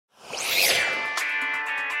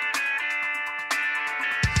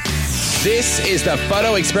This is the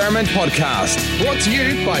Photo Experiment Podcast, brought to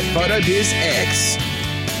you by PhotoBizX.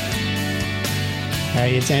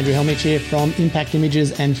 Hey, it's Andrew Helmich here from Impact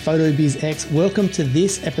Images and PhotoBizX. Welcome to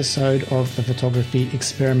this episode of the Photography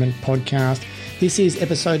Experiment Podcast. This is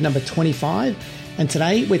episode number 25, and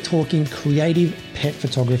today we're talking creative pet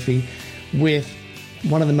photography with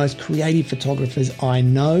one of the most creative photographers I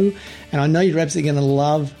know, and I know you're absolutely going to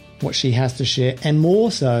love what she has to share, and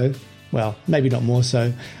more so, well, maybe not more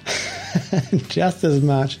so, just as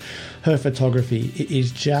much, her photography. It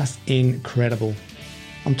is just incredible.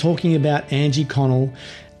 I'm talking about Angie Connell,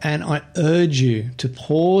 and I urge you to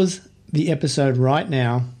pause the episode right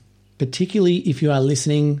now, particularly if you are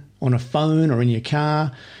listening on a phone or in your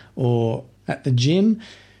car or at the gym.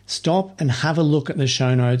 Stop and have a look at the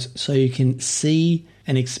show notes so you can see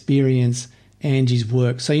and experience Angie's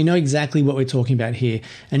work, so you know exactly what we're talking about here.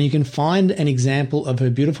 And you can find an example of her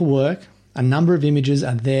beautiful work. A number of images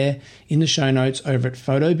are there in the show notes over at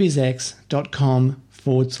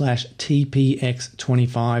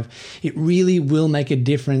photobizx.com/TPX25. It really will make a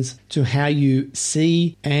difference to how you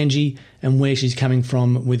see Angie and where she's coming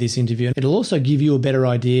from with this interview. It'll also give you a better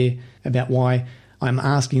idea about why I'm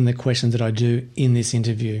asking the questions that I do in this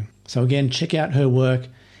interview. So again, check out her work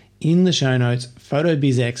in the show notes,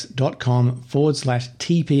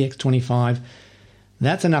 photobizx.com/TPX25.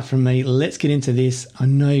 That's enough from me. Let's get into this. I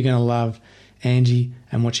know you're going to love Angie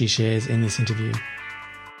and what she shares in this interview.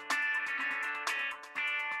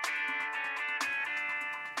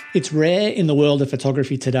 It's rare in the world of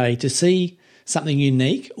photography today to see something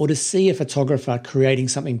unique or to see a photographer creating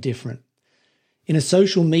something different. In a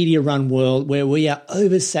social media run world where we are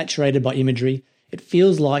oversaturated by imagery, it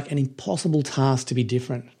feels like an impossible task to be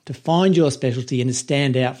different, to find your specialty and to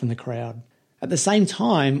stand out from the crowd. At the same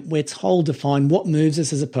time, we're told to find what moves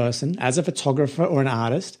us as a person, as a photographer or an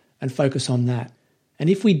artist, and focus on that.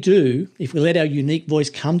 And if we do, if we let our unique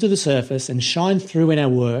voice come to the surface and shine through in our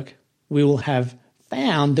work, we will have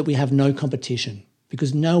found that we have no competition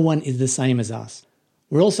because no one is the same as us.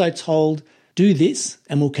 We're also told, do this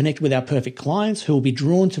and we'll connect with our perfect clients who will be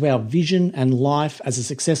drawn to our vision, and life as a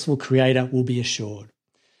successful creator will be assured.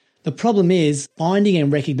 The problem is finding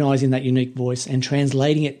and recognizing that unique voice and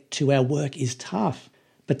translating it to our work is tough.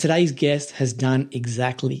 But today's guest has done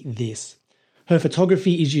exactly this. Her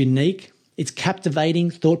photography is unique. It's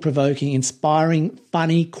captivating, thought-provoking, inspiring,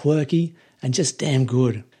 funny, quirky, and just damn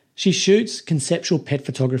good. She shoots conceptual pet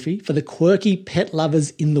photography for the quirky pet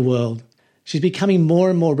lovers in the world. She's becoming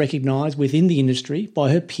more and more recognized within the industry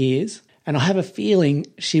by her peers, and I have a feeling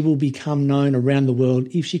she will become known around the world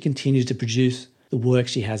if she continues to produce the work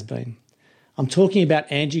she has been. I'm talking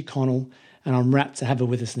about Angie Connell, and I'm rapt to have her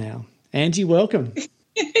with us now. Angie, welcome.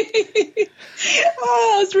 I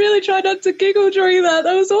was really trying not to giggle during that.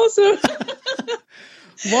 That was awesome.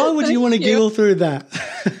 Why would you want to giggle through that?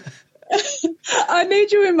 I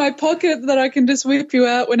need you in my pocket that I can just whip you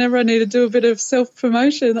out whenever I need to do a bit of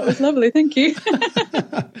self-promotion. That was lovely. Thank you.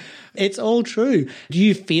 It's all true. Do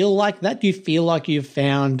you feel like that? Do you feel like you've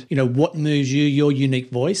found, what moves you, your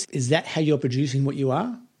unique voice? Is that how you're producing what you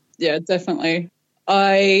are? Yeah, definitely.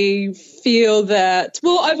 I feel that,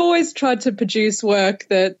 I've always tried to produce work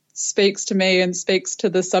that speaks to me and speaks to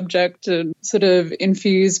the subject and sort of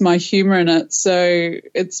infuse my humour in it. So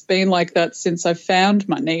it's been like that since I found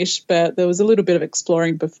my niche, but there was a little bit of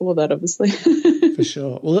exploring before that, obviously. For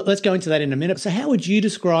sure. Well, let's go into that in a minute. So how would you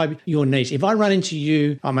describe your niche? If I run into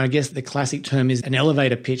you, I guess the classic term is an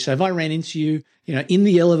elevator pitch. So if I ran into you, in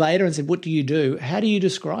the elevator and said, what do you do? How do you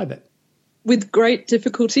describe it? With great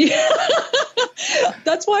difficulty.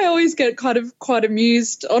 That's why I always get kind of quite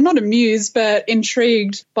amused, or not amused, but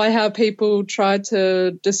intrigued by how people try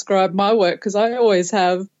to describe my work, because I always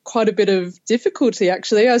have quite a bit of difficulty,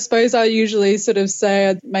 actually. I suppose I usually sort of say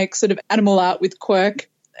I make sort of animal art with quirk,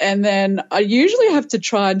 and then I usually have to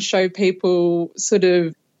try and show people sort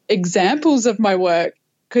of examples of my work,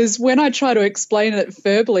 because when I try to explain it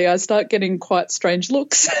verbally, I start getting quite strange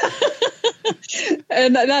looks.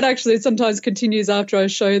 And that actually sometimes continues after I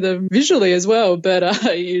show them visually as well,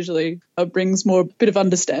 but usually brings more bit of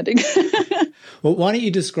understanding. Well, why don't you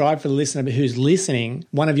describe for the listener who's listening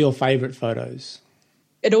one of your favourite photos?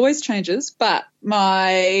 It always changes, but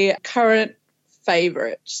my current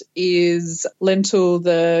favourite is Lentil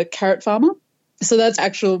the carrot farmer. So that's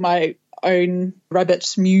actually my own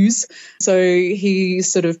rabbit muse. So he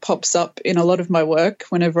sort of pops up in a lot of my work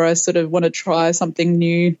whenever I sort of want to try something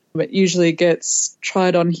new. It usually gets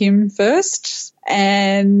tried on him first.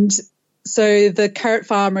 And so the carrot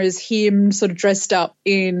farmer is him sort of dressed up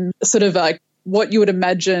in sort of like what you would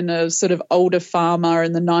imagine a sort of older farmer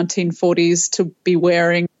in the 1940s to be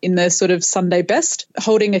wearing in their sort of Sunday best,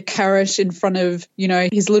 holding a carrot in front of,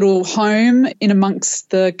 his little home in amongst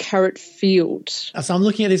the carrot field. So I'm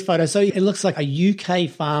looking at this photo. So it looks like a UK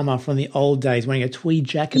farmer from the old days wearing a tweed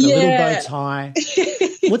jacket, a little bow tie.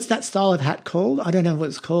 What's that style of hat called? I don't know what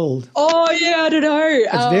it's called. Oh, yeah, I don't know.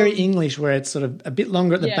 It's very English, where it's sort of a bit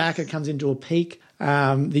longer at the back. It comes into a peak.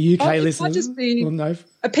 The UK listeners just be will know.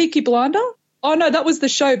 A Peaky Blinder? Oh, no, that was the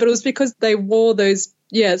show, but it was because they wore those,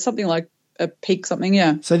 something like a peak something,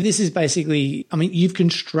 yeah. So this is basically, you've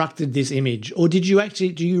constructed this image, or do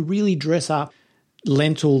you really dress up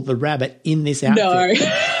Lentil the rabbit in this outfit? No.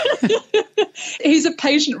 He's a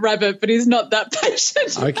patient rabbit, but he's not that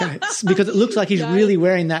patient. Okay, because it looks like he's really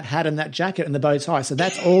wearing that hat and that jacket and the bow tie. So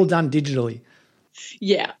that's all done digitally.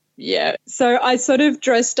 Yeah. So I sort of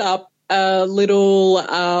dressed up a little,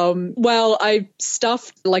 I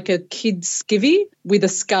stuffed like a kid's skivvy with a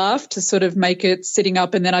scarf to sort of make it sitting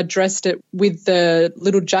up, and then I dressed it with the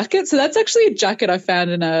little jacket. So that's actually a jacket I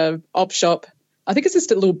found in a op shop. I think it's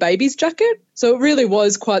just a little baby's jacket. So it really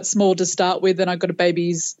was quite small to start with, and I got a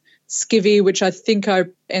baby's skivvy, which I think I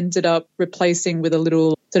ended up replacing with a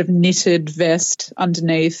little sort of knitted vest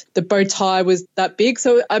underneath. The bow tie was that big,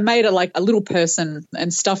 so I made it like a little person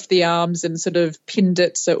and stuffed the arms and sort of pinned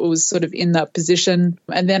it so it was sort of in that position.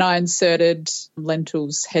 And then I inserted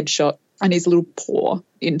Lentil's headshot and his little paw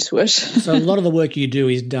into it. So a lot of the work you do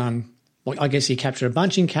is done, I guess you capture a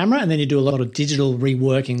bunch in camera and then you do a lot of digital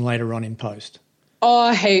reworking later on in post.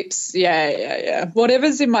 Oh, heaps. Yeah.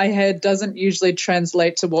 Whatever's in my head doesn't usually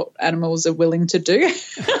translate to what animals are willing to do.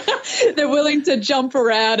 They're willing to jump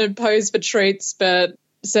around and pose for treats, but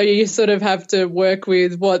so you sort of have to work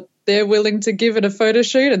with what they're willing to give at a photo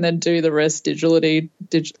shoot and then do the rest digitally,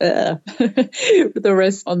 the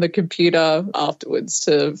rest on the computer afterwards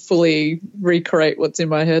to fully recreate what's in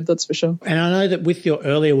my head, that's for sure. And I know that with your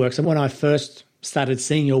earlier work, so when I first started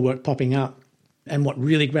seeing your work popping up, and what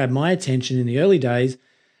really grabbed my attention in the early days,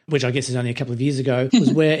 which I guess is only a couple of years ago,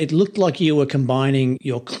 was where it looked like you were combining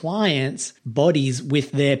your clients' bodies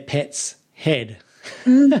with their pet's head.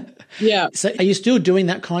 Yeah. So are you still doing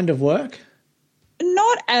that kind of work?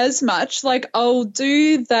 Not as much. Like I'll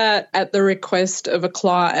do that at the request of a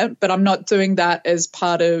client, but I'm not doing that as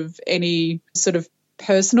part of any sort of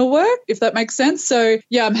personal work, if that makes sense. So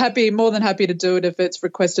yeah, I'm more than happy to do it if it's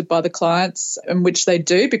requested by the clients, and which they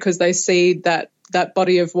do because they see that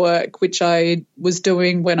body of work which I was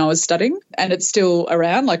doing when I was studying, and it's still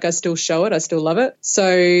around. Like I still show it, I still love it.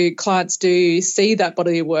 So clients do see that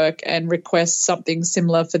body of work and request something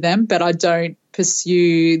similar for them, but I don't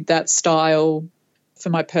pursue that style for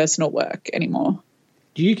my personal work anymore.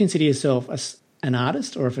 Do you consider yourself an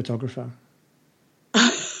artist or a photographer?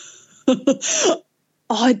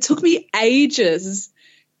 Oh, it took me ages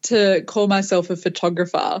to call myself a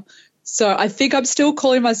photographer. So I think I'm still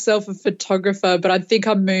calling myself a photographer, but I think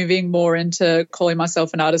I'm moving more into calling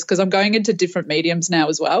myself an artist because I'm going into different mediums now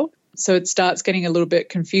as well. So it starts getting a little bit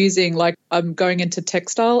confusing. Like I'm going into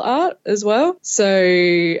textile art as well.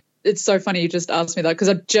 So it's so funny you just asked me that because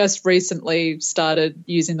I've just recently started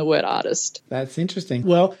using the word artist. That's interesting.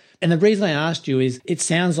 Well, and the reason I asked you is it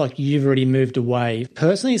sounds like you've already moved away.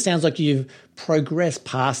 Personally, it sounds like you've progressed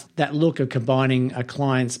past that look of combining a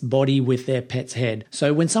client's body with their pet's head.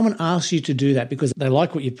 So when someone asks you to do that because they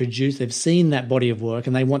like what you've produced, they've seen that body of work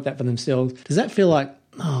and they want that for themselves, does that feel like,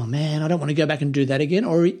 oh man, I don't want to go back and do that again?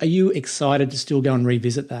 Or are you excited to still go and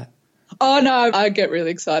revisit that? Oh, no, I get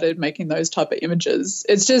really excited making those type of images.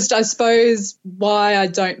 It's just, I suppose, why I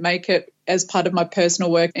don't make it as part of my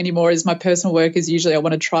personal work anymore is my personal work is usually I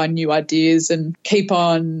want to try new ideas and keep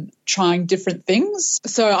on trying different things.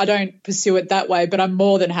 So I don't pursue it that way, but I'm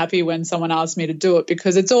more than happy when someone asks me to do it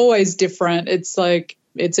because it's always different. It's like,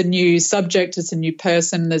 it's a new subject, it's a new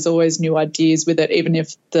person, there's always new ideas with it, even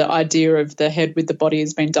if the idea of the head with the body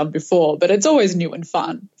has been done before, but it's always new and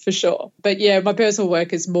fun for sure. But yeah, my personal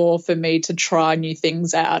work is more for me to try new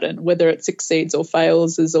things out, and whether it succeeds or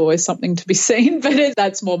fails is always something to be seen, but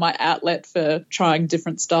that's more my outlet for trying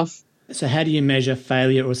different stuff. So how do you measure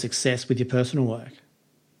failure or success with your personal work?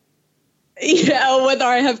 Yeah, whether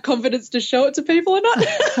I have confidence to show it to people or not.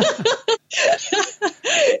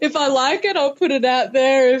 If I like it, I'll put it out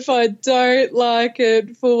there. If I don't like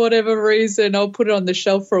it for whatever reason, I'll put it on the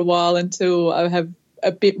shelf for a while until I have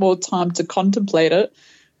a bit more time to contemplate it.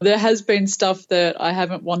 There has been stuff that I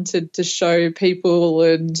haven't wanted to show people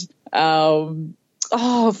and,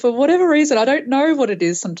 for whatever reason, I don't know what it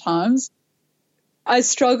is sometimes. I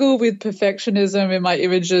struggle with perfectionism in my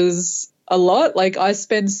images a lot. Like I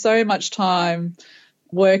spend so much time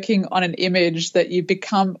working on an image that you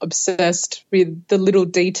become obsessed with the little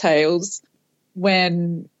details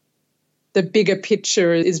when the bigger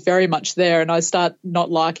picture is very much there, and I start not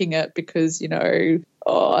liking it because,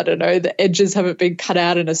 I don't know, the edges haven't been cut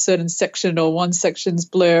out in a certain section or one section's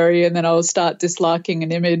blurry, and then I'll start disliking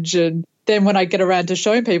an image. And then when I get around to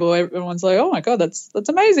showing people, everyone's like, oh my God, that's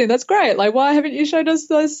amazing. That's great. Like, why haven't you showed us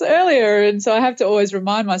this earlier? And so I have to always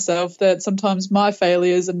remind myself that sometimes my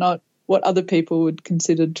failures are not what other people would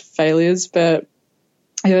consider failures. But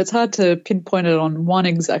it's hard to pinpoint it on one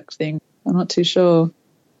exact thing. I'm not too sure.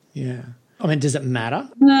 Yeah. I mean, does it matter?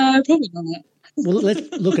 No, probably not. Well,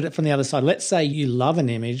 let's look at it from the other side. Let's say you love an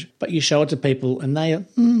image, but you show it to people and they are,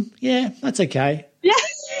 yeah, that's okay. Yeah.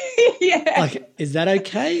 Yeah. Like, is that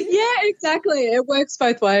okay? Yeah, exactly. It works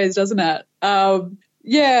both ways, doesn't it?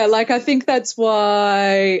 Yeah, like I think that's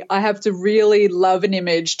why I have to really love an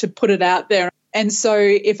image to put it out there. And so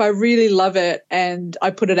if I really love it and I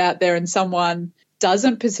put it out there and someone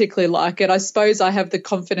doesn't particularly like it, I suppose I have the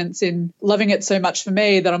confidence in loving it so much for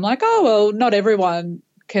me that I'm like, oh, well, not everyone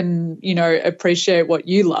can, appreciate what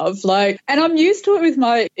you love. Like, and I'm used to it with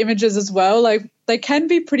my images as well. Like, they can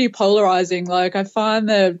be pretty polarizing. Like, I find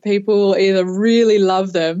that people either really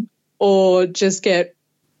love them or just get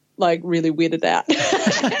like really weirded out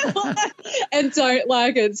and don't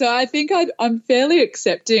like it. So I think I'm fairly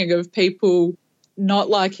accepting of people not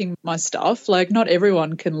liking my stuff. Like, not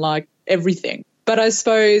everyone can like everything. But I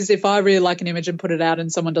suppose if I really like an image and put it out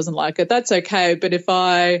and someone doesn't like it, that's okay. But if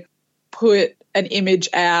I put an image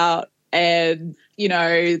out and,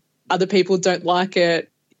 other people don't like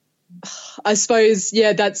it, I suppose,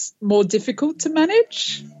 that's more difficult to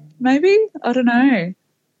manage, maybe. I don't know.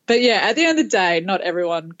 But, at the end of the day, not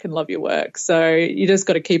everyone can love your work. So you just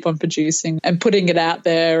got to keep on producing and putting it out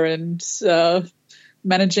there and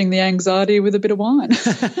managing the anxiety with a bit of wine.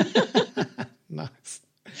 Nice.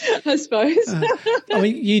 I suppose. I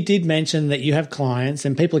mean, you did mention that you have clients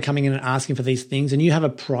and people are coming in and asking for these things, and you have a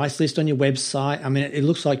price list on your website. I mean, it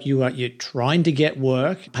looks like you're trying to get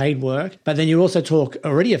work, paid work, but then you also talk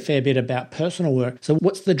already a fair bit about personal work. So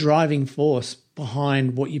what's the driving force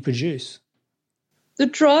behind what you produce? The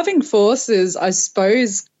driving force is, I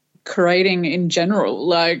suppose, creating in general.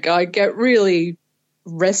 Like, I get really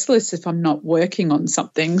restless if I'm not working on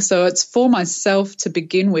something. So it's for myself to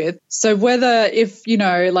begin with. So if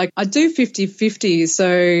I do 50-50.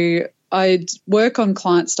 So I work on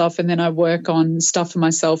client stuff and then I work on stuff for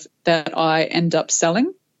myself that I end up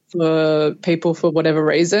selling for people for whatever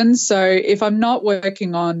reason. So if I'm not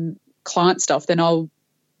working on client stuff, then I'll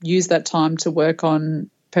use that time to work on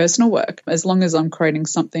personal work, as long as I'm creating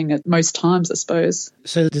something at most times, I suppose.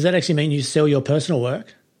 So does that actually mean you sell your personal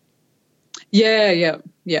work? Yeah.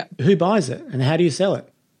 Who buys it and how do you sell it?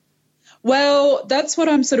 Well, that's what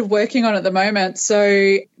I'm sort of working on at the moment.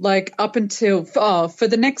 So like up until for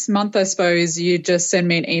the next month, I suppose, you just send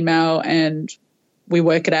me an email and we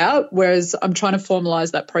work it out, whereas I'm trying to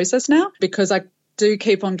formalize that process now because I do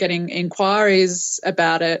keep on getting inquiries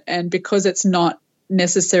about it, and because it's not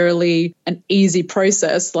necessarily an easy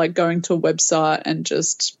process like going to a website and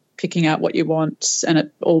just picking out what you want and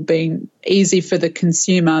it all being easy for the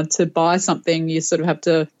consumer to buy something, you sort of have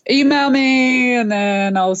to email me and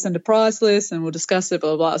then I'll send a price list and we'll discuss it,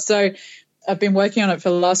 blah, blah, blah. So I've been working on it for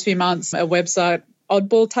the last few months, a website,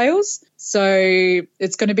 Oddball Tales. So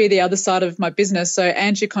it's going to be the other side of my business. So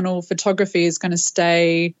Angie Connell Photography is going to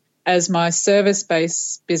stay as my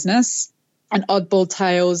service-based business, and Oddball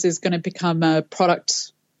Tales is going to become a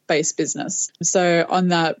product-based business. So on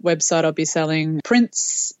that website, I'll be selling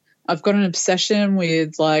prints. I've got an obsession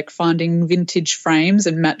with like finding vintage frames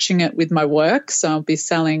and matching it with my work. So I'll be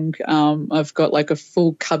selling, I've got like a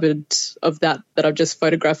full cupboard of that I've just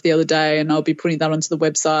photographed the other day, and I'll be putting that onto the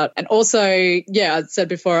website. And also, I said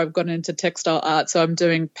before, I've gotten into textile art. So I'm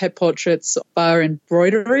doing pet portraits via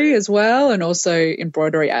embroidery as well, and also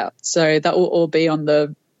embroidery art. So that will all be on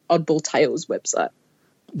the Oddball Tales website.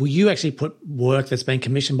 Will you actually put work that's been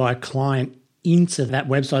commissioned by a client into that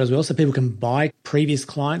website as well so people can buy previous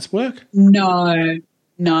clients' work? No.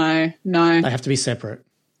 They have to be separate.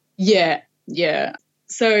 Yeah.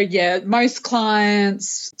 So, most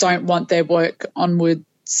clients don't want their work onward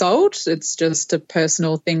sold. It's just a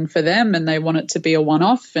personal thing for them and they want it to be a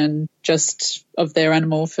one-off and just of their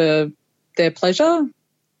animal for their pleasure.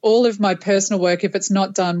 All of my personal work, if it's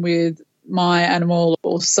not done with my animal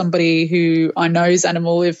or somebody who I know's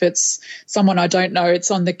animal, if it's someone I don't know,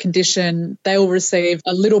 it's on the condition they will receive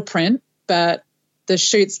a little print, but the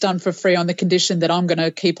shoot's done for free on the condition that I'm going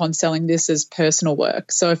to keep on selling this as personal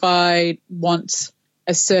work. So if I want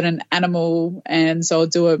a certain animal, and so I'll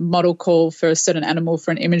do a model call for a certain animal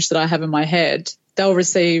for an image that I have in my head, they'll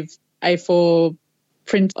receive A4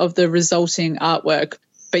 print of the resulting artwork.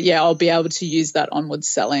 But yeah, I'll be able to use that onward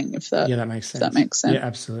selling if that makes sense. That makes sense. Yeah,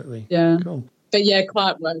 absolutely. Yeah. Cool. But yeah,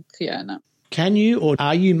 client work, no. Can you or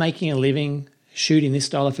are you making a living shooting this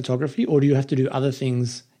style of photography, or do you have to do other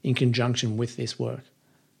things in conjunction with this work?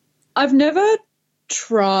 I've never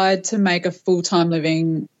tried to make a full-time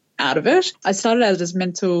living out of it. I started out as a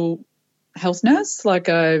mental health nurse. Like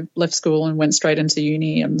I left school and went straight into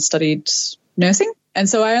uni and studied nursing. And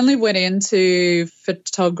so I only went into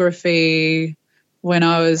photography when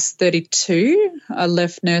I was 32. I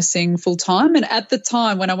left nursing full-time. And at the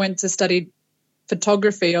time when I went to study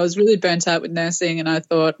photography, I was really burnt out with nursing, and I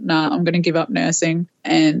thought, I'm going to give up nursing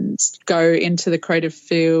and go into the creative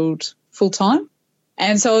field full-time.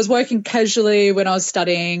 And so I was working casually when I was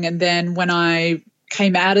studying, and then when I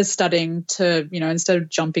came out of studying to, instead of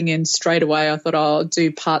jumping in straight away, I thought I'll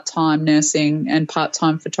do part-time nursing and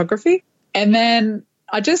part-time photography. And then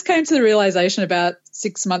I just came to the realization about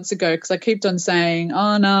 6 months ago, because I kept on saying,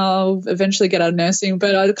 I'll eventually get out of nursing.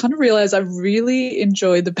 But I kind of realized I really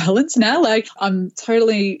enjoy the balance now. Like I'm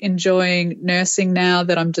totally enjoying nursing now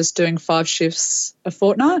that I'm just doing 5 shifts a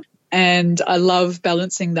fortnight. And I love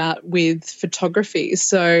balancing that with photography.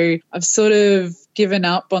 So I've sort of given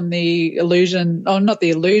up on the illusion, not the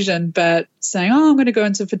illusion, but saying, I'm going to go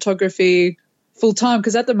into photography full time,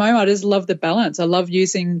 because at the moment I just love the balance. I love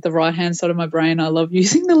using the right-hand side of my brain. I love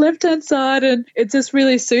using the left-hand side, and it's just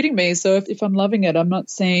really suiting me. So if I'm loving it, I'm not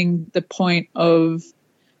seeing the point of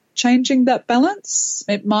changing that balance.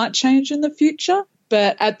 It might change in the future,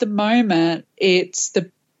 but at the moment it's the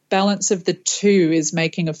balance of the two is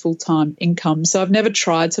making a full-time income. So I've never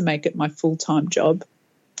tried to make it my full-time job,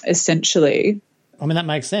 essentially. I mean, that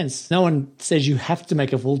makes sense. No one says you have to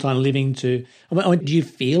make a full-time living to – do you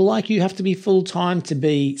feel like you have to be full-time to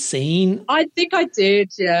be seen? I think I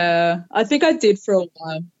did, yeah. I think I did for a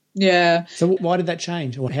while, yeah. So why did that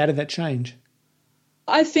change, or how did that change?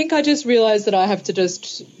 I think I just realised that I have to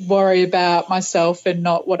just worry about myself and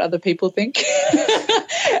not what other people think.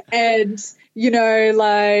 And,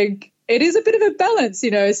 it is a bit of a balance,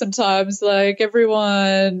 sometimes. Like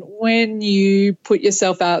everyone, when you put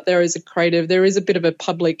yourself out there as a creative, there is a bit of a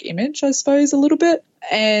public image, I suppose, a little bit.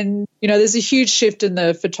 And, there's a huge shift in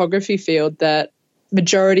the photography field that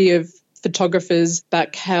majority of photographers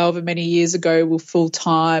back however many years ago were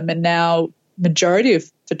full-time, and now majority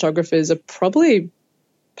of photographers are probably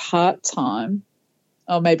part-time.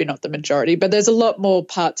 Oh, maybe not the majority, but there's a lot more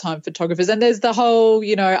part-time photographers. And there's the whole,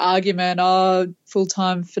 argument,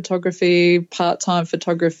 full-time photography, part-time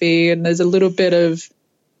photography, and there's a little bit of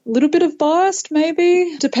biased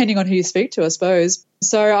maybe, depending on who you speak to, I suppose.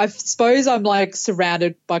 So I suppose I'm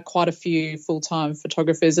surrounded by quite a few full-time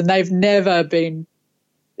photographers, and they've never been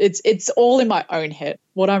it's all in my own head.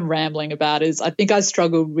 What I'm rambling about is I think I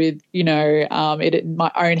struggled with, it in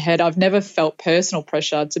my own head. I've never felt personal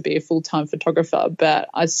pressure to be a full-time photographer, but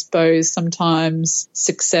I suppose sometimes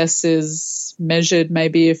success is measured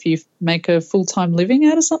maybe if you make a full-time living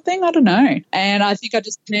out of something. I don't know. And I think I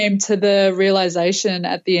just came to the realization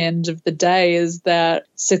at the end of the day is that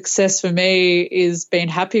success for me is being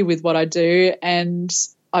happy with what I do. And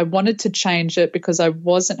I wanted to change it because I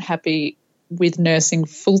wasn't happy with nursing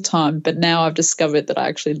full-time, but now I've discovered that I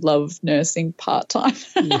actually love nursing part-time.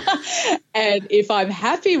 Yeah. And if I'm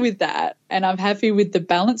happy with that and I'm happy with the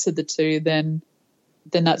balance of the two, then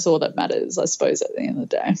that's all that matters, I suppose, at the end of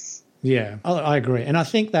the day. Yeah, I agree. And I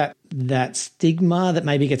think that stigma that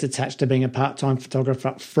maybe gets attached to being a part-time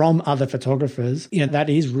photographer from other photographers, that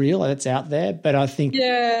is real, that's out there. But I think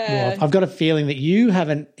I've got a feeling that you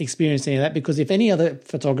haven't experienced any of that, because if any other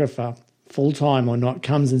photographer, full-time or not,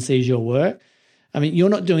 comes and sees your work, I mean, you're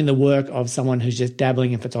not doing the work of someone who's just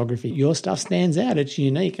dabbling in photography. Your stuff stands out. It's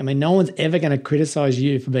unique. I mean, no one's ever going to criticize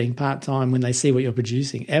you for being part-time when they see what you're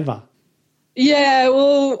producing, ever. Yeah,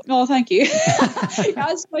 well, thank you.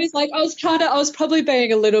 I suppose I was probably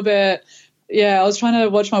being a little bit, I was trying to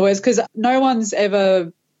watch my words, because no one's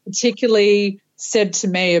ever particularly said to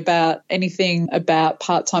me about anything about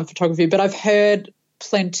part-time photography, but I've heard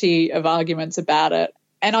plenty of arguments about it.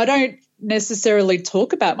 And I don't necessarily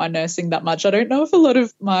talk about my nursing that much. I don't know if a lot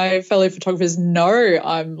of my fellow photographers know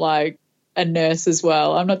I'm like a nurse as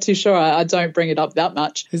well. I'm not too sure. I don't bring it up that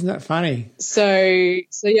much. Isn't that funny? So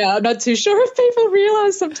yeah, I'm not too sure if people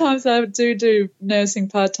realise sometimes I do nursing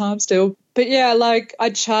part-time still. But yeah, I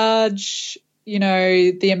charge,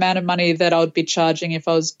 the amount of money that I would be charging if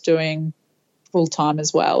I was doing full-time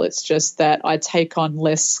as well. It's just that I take on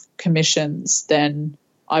less commissions than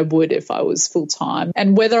I would if I was full-time.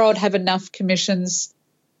 And whether I would have enough commissions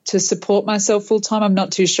to support myself full time. I'm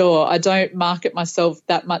not too sure. I don't market myself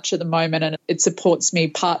that much at the moment, and it supports me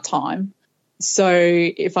part time. So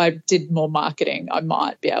if I did more marketing, I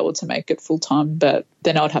might be able to make it full time, but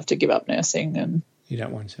then I'd have to give up nursing, and you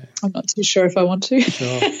don't want to. I'm not too sure if I want to.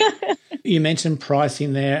 Sure. You mentioned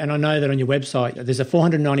pricing there, and I know that on your website there's a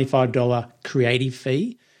 $495 creative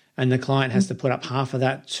fee, and the client has to put up half of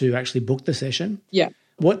that to actually book the session. Yeah.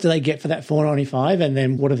 What do they get for that $495, and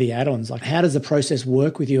then what are the add-ons? Like, how does the process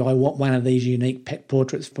work with you? I want one of these unique pet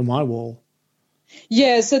portraits for my wall.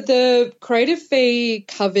 Yeah, so the creative fee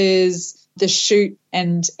covers the shoot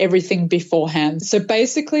and everything beforehand. So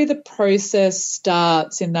basically the process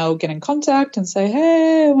starts in they'll get in contact and say,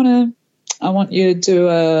 hey, I want you to do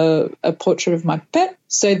a portrait of my pet.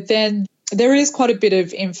 So then there is quite a bit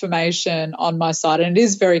of information on my site, and it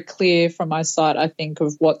is very clear from my site, I think,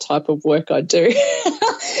 of what type of work I do.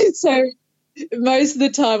 So most of the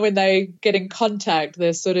time when they get in contact,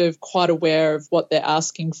 they're sort of quite aware of what they're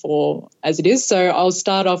asking for as it is. So I'll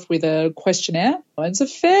start off with a questionnaire. It's a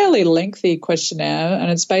fairly lengthy questionnaire,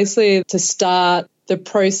 and it's basically to start the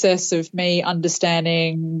process of me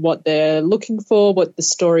understanding what they're looking for, what the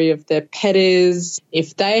story of their pet is,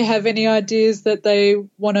 if they have any ideas that they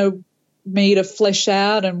want me to flesh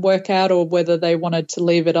out and work out, or whether they wanted to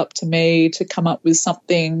leave it up to me to come up with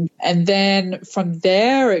something. And then from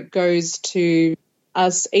there it goes to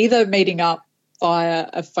us either meeting up via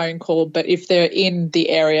a phone call, but if they're in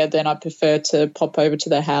the area, then I prefer to pop over to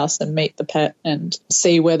their house and meet the pet and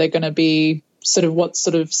see where they're going to be, sort of what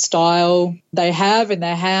sort of style they have in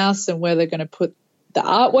their house and where they're going to put the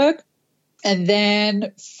artwork. And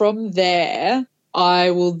then from there,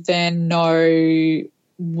 I will then know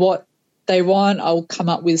what they want. I'll come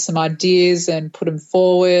up with some ideas and put them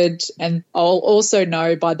forward, and I'll also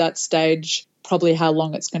know by that stage probably how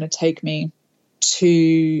long it's going to take me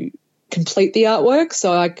to complete the artwork,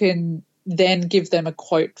 so I can then give them a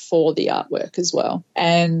quote for the artwork as well.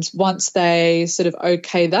 And once they sort of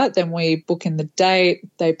okay that, then we book in the date,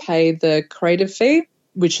 they pay the creative fee,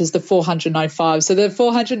 which is the $495. So the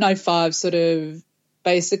 $495 sort of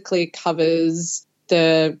basically covers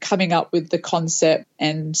the coming up with the concept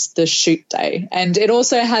and the shoot day. And it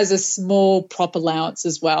also has a small prop allowance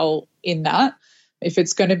as well in that. If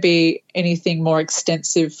it's going to be anything more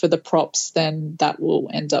extensive for the props, then that will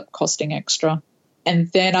end up costing extra. And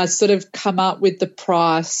then I sort of come up with the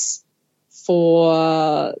price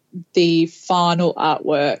for the final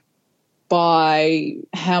artwork by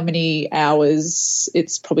how many hours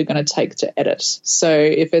it's probably going to take to edit. So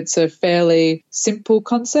if it's a fairly simple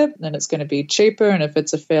concept, then it's going to be cheaper. And if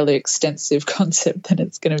it's a fairly extensive concept, then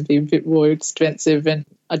it's going to be a bit more expensive. And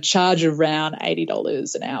I charge around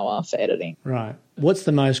 $80 an hour for editing. Right. What's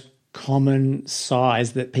the most common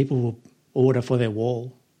size that people will order for their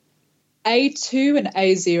wall? A2 and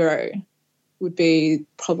A0 would be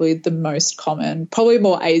probably the most common, probably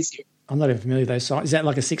more A0. I'm not even familiar with those sizes. Is that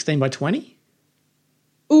like a 16 by 20?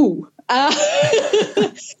 Ooh.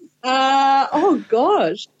 Oh,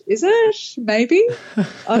 gosh. Is it? Maybe?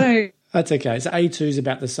 I don't. That's okay. So A2 is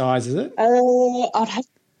about the size, is it? I'd have to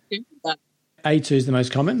think of that. A2 is the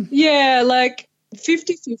most common? Yeah, like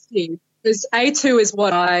 50-50. Because A2 is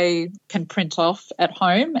what I can print off at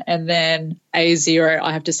home, and then A0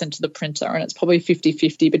 I have to send to the printer, and it's probably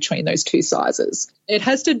 50-50 between those two sizes. It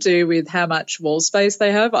has to do with how much wall space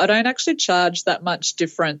they have. I don't actually charge that much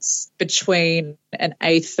difference between an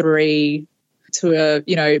A3 to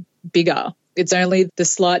a, bigger. It's only the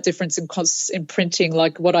slight difference in costs in printing.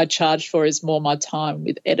 Like what I charge for is more my time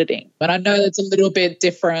with editing. And I know it's a little bit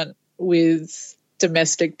different with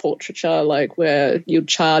domestic portraiture, like where you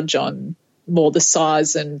charge on more the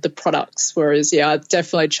size and the products, whereas I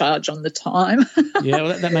definitely charge on the time. Yeah,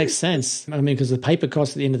 well, that makes sense. I mean, because the paper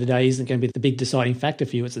cost at the end of the day isn't going to be the big deciding factor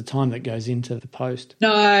for you. It's the time that goes into the post.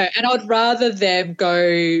 No, and I'd rather them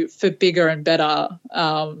go for bigger and better.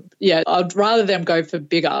 I'd rather them go for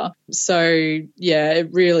bigger. So it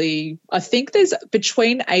really, I think there's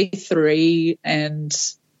between A3 and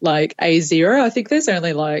like A0, I think there's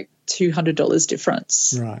only like $200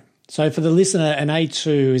 difference. Right. So for the listener, an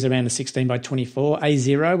A2 is around a 16 by 24.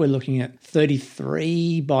 A0, we're looking at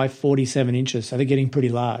 33 by 47 inches. So they're getting pretty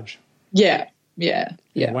large. Yeah.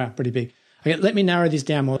 Wow, pretty big. Okay, let me narrow this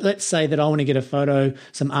down more. Let's say that I want to get a photo,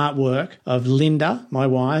 some artwork of Linda, my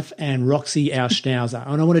wife, and Roxy, our schnauzer.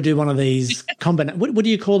 And I want to do one of these what do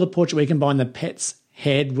you call the portrait where you combine the pet's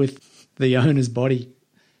head with the owner's body?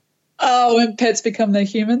 Oh, when pets become their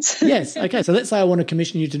humans? Yes. Okay. So let's say I want to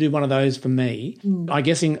commission you to do one of those for me. I'm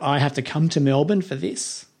guessing I have to come to Melbourne for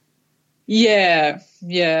this? Yeah,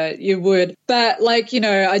 you would. But like,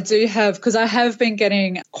 I do have, because I have been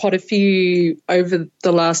getting quite a few over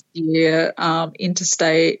the last year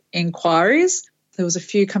interstate inquiries. There was a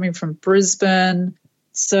few coming from Brisbane.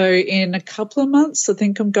 So in a couple of months, I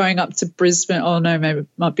think I'm going up to Brisbane. Oh, no, maybe it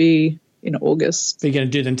might be in August. So you're going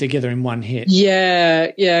to do them together in one hit?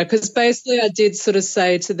 Yeah, because basically I did sort of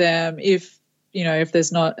say to them, if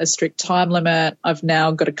there's not a strict time limit, I've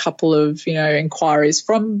now got a couple of, inquiries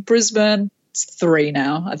from Brisbane. It's 3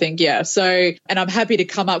 now, I think, yeah. So, and I'm happy to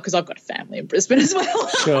come up because I've got a family in Brisbane as well.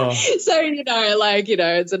 Sure. So,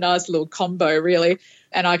 it's a nice little combo, really.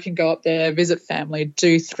 And I can go up there, visit family,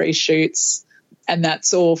 do 3 shoots, and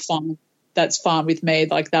that's all fun. That's fine with me.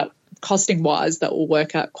 Like that, costing wise, that will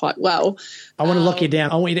work out quite well. I want to lock you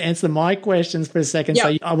down. I want you to answer my questions for a second. Yeah.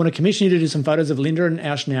 So I want to commission you to do some photos of Linda and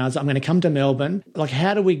our Schnauzer. I'm going to come to Melbourne. Like,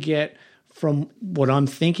 how do we get from what I'm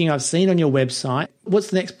thinking I've seen on your website? What's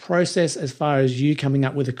the next process as far as you coming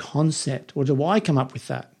up with a concept, or do I come up with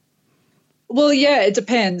that? Well, yeah, it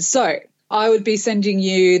depends. So I would be sending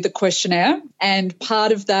you the questionnaire, and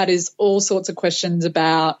part of that is all sorts of questions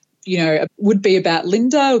about, would be about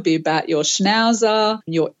Linda, would be about your Schnauzer,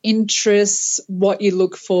 your interests, what you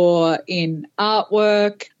look for in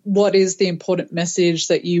artwork, what is the important message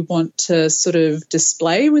that you want to sort of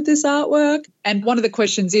display with this artwork. And one of the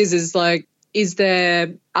questions is like, is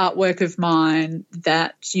there artwork of mine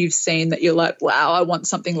that you've seen that you're like, wow, I want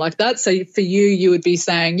something like that? So for you would be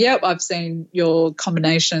saying, yep, I've seen your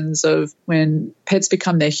combinations of when pets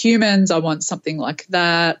become their humans. I want something like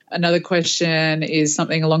that. Another question is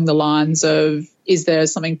something along the lines of, is there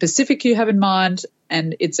something specific you have in mind?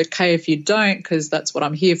 And it's okay if you don't, because that's what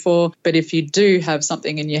I'm here for. But if you do have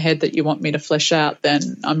something in your head that you want me to flesh out, then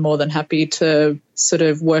I'm more than happy to sort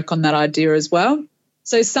of work on that idea as well.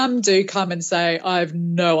 So some do come and say, I have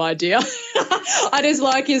no idea. I just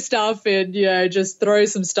like your stuff and, just throw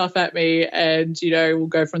some stuff at me and, we'll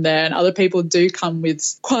go from there. And other people do come with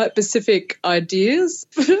quite specific ideas.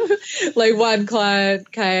 Like one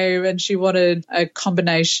client came and she wanted a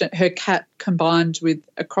combination, her cat combined with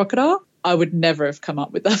a crocodile. I would never have come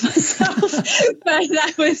up with that myself. But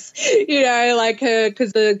that was,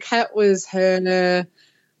 because the cat was her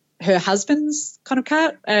husband's kind of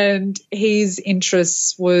cat, and his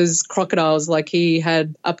interests was crocodiles. Like he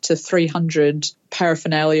had up to 300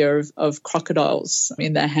 paraphernalia of crocodiles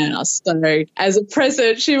in their house. So as a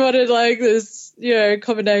present, she wanted like this,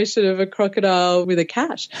 combination of a crocodile with a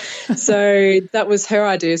cat. So that was her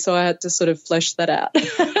idea. So I had to sort of flesh that out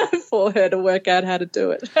for her to work out how to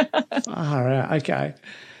do it. All right. Okay.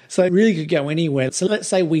 So it really could go anywhere. So let's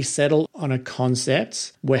say we settle on a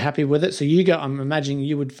concept. We're happy with it. So you go, I'm imagining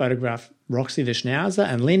you would photograph Roxy the Schnauzer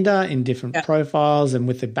and Linda in different profiles and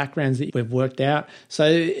with the backgrounds that we've worked out. So,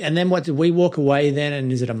 and then what, do we walk away then?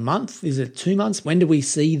 And is it a month? Is it 2 months? When do we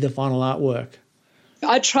see the final artwork?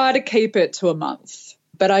 I try to keep it to a month.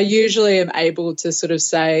 But I usually am able to sort of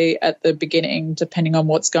say at the beginning, depending on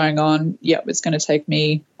what's going on, it's going to take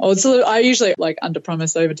me. I usually under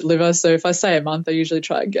promise, over deliver. So if I say a month, I usually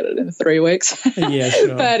try and get it in 3 weeks. Yeah,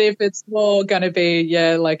 sure. But if it's more going to be,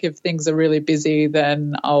 if things are really busy,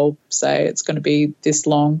 then I'll say it's going to be this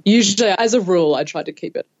long. Usually, as a rule, I try to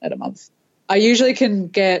keep it at a month. I usually can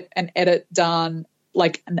get an edit done,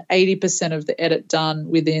 like an 80% of the edit done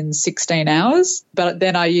within 16 hours. But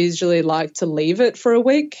then I usually like to leave it for a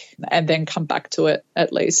week and then come back to it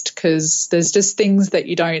at least, because there's just things that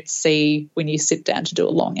you don't see when you sit down to do a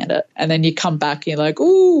long edit. And then you come back and you're like,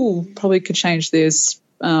 ooh, probably could change this,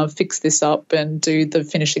 fix this up and do the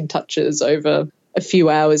finishing touches over a few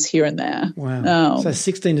hours here and there. Wow. So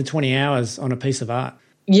 16 to 20 hours on a piece of art.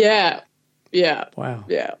 Yeah. Wow.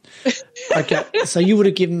 Yeah. Okay. So you would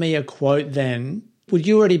have given me a quote then. Would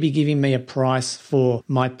you already be giving me a price for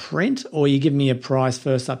my print, or you give me a price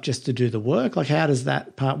first up just to do the work? Like, how does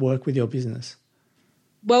that part work with your business?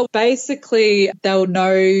 Well, basically, they'll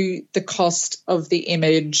know the cost of the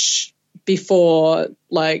image before,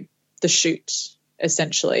 the shoot,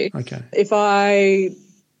 essentially. Okay. If I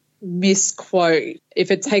misquote, if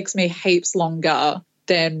it takes me heaps longer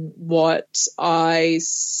than what I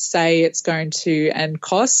say it's going to and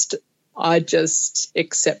cost, I just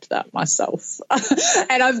accept that myself.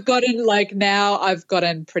 And I've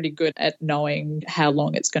gotten pretty good at knowing how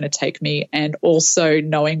long it's going to take me and also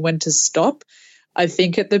knowing when to stop. I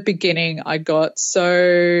think at the beginning I got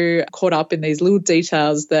so caught up in these little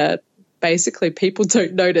details that basically people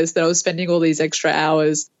don't notice that I was spending all these extra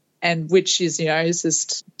hours, and which is, is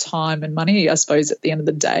just time and money, I suppose, at the end of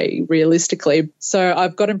the day, realistically. So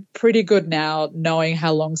I've gotten pretty good now knowing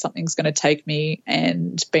how long something's going to take me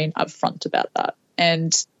and being upfront about that.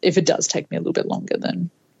 And if it does take me a little bit longer,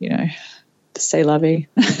 then c'est la vie.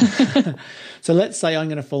 So let's say I'm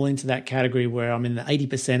going to fall into that category where I'm in the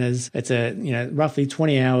 80%ers. It's roughly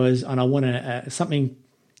 20 hours, and I want something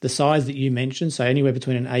the size that you mentioned, so anywhere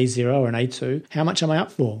between an A0 or an A2. How much am I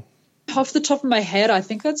up for? Off the top of my head, I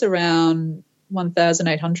think that's around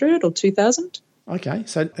 1,800 or 2,000. Okay,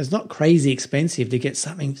 so it's not crazy expensive to get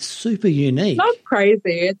something super unique. Not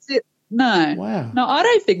crazy. No. Wow. No, I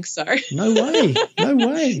don't think so. No way. No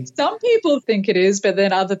way. Some people think it is, but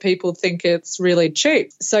then other people think it's really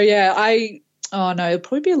cheap. So, yeah, it'll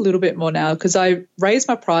probably be a little bit more now because I raised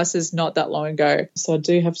my prices not that long ago. So I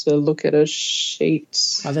do have to look at a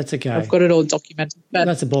sheet. Oh, that's okay. I've got it all documented. But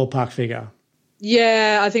that's a ballpark figure.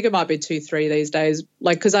 Yeah, I think it might be 2-3 these days.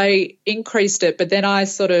 Because I increased it, but then I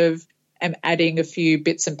sort of am adding a few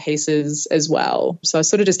bits and pieces as well. So I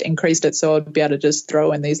sort of just increased it so I'd be able to just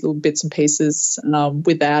throw in these little bits and pieces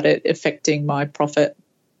without it affecting my profit.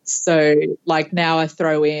 So now I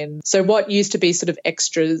throw in, so what used to be sort of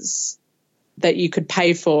extras that you could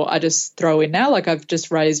pay for, I just throw in now. I've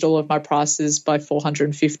just raised all of my prices by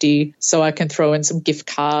 $450 so I can throw in some gift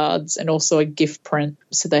cards and also a gift print.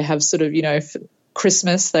 So they have sort of, for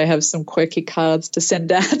Christmas, they have some quirky cards to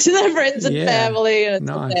send out to their friends and family, and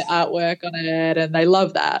it's got their artwork on it, and they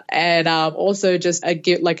love that. And also just an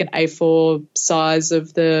A4 size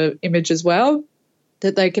of the image as well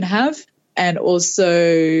that they can have. And also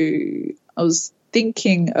I was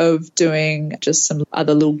thinking of doing just some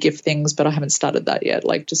other little gift things, but I haven't started that yet,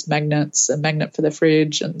 just magnets, a magnet for the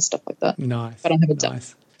fridge and stuff like that. Nice. But I haven't done.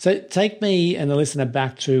 So take me and the listener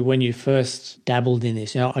back to when you first dabbled in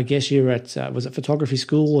this. I guess you were at, was it photography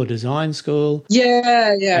school or design school?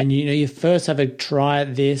 Yeah. And, you first have a try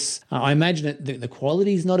at this. I imagine the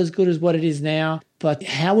quality is not as good as what it is now, but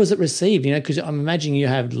how was it received? Because I'm imagining you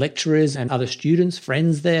have lecturers and other students,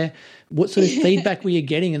 friends there. What sort of feedback were you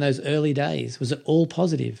getting in those early days? Was it all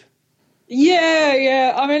positive?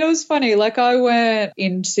 Yeah. I mean, it was funny. I went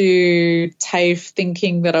into TAFE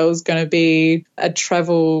thinking that I was going to be a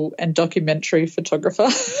travel and documentary photographer.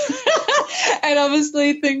 And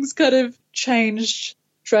obviously things kind of changed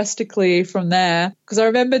drastically from there, because I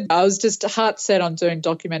remember I was just heart set on doing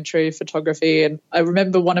documentary photography, and I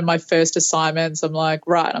remember one of my first assignments, I'm like,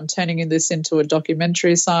 right, I'm turning this into a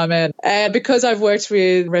documentary assignment. And because I've worked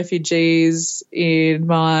with refugees in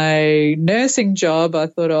my nursing job, I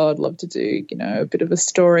thought, I'd love to do, a bit of a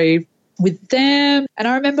story with them. And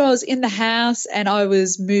I remember I was in the house and I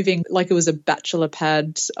was moving, it was a bachelor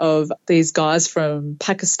pad of these guys from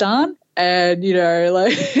Pakistan. And,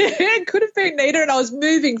 it could have been neater. And I was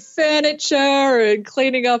moving furniture and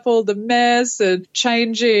cleaning up all the mess and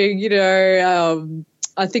changing,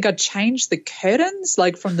 I think I changed the curtains,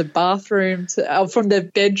 from the bathroom from the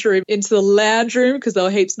bedroom into the lounge room, because there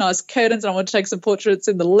were heaps of nice curtains and I wanted to take some portraits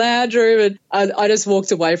in the lounge room. And I just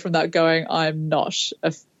walked away from that going, I'm not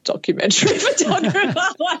a documentary photographer.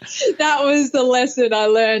 That was the lesson I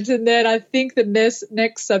learned. And then I think the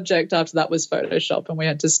next subject after that was Photoshop, and we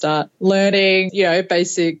had to start learning,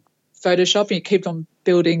 basic Photoshop, and you keep on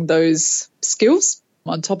building those skills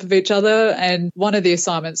on top of each other. And one of the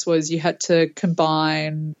assignments was you had to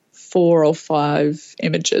combine 4 or 5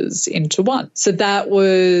 images into one. So that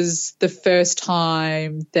was the first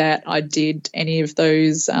time that I did any of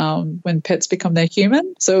those when pets become their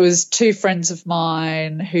human. So it was 2 friends of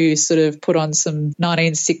mine who sort of put on some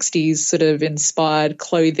 1960s sort of inspired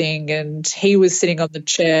clothing, and he was sitting on the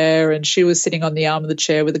chair and she was sitting on the arm of the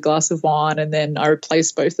chair with a glass of wine, and then I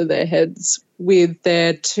replaced both of their heads with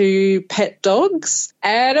their 2 pet dogs.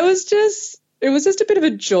 And it was just a bit of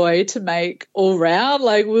a joy to make all round.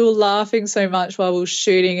 We were laughing so much while we were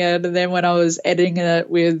shooting it. And then when I was editing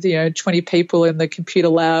it with, 20 people in the computer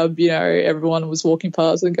lab, everyone was walking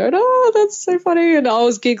past and going, oh, that's so funny. And I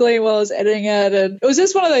was giggling while I was editing it. And it was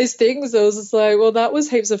just one of those things that was just well, that was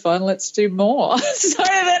heaps of fun. Let's do more. So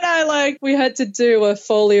then we had to do a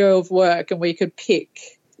folio of work, and we could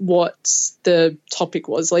pick what the topic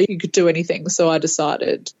was. You could do anything. So I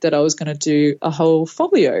decided that I was going to do a whole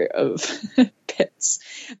folio of pets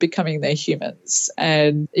becoming their humans.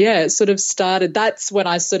 And yeah, it sort of started. That's when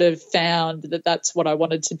I sort of found that that's what I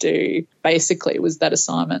wanted to do, basically, was that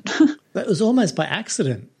assignment. That was almost by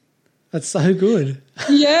accident. That's so good.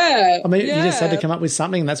 Yeah. I mean, you just had to come up with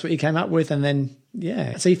something, and that's what you came up with. And then,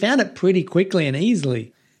 yeah. So you found it pretty quickly and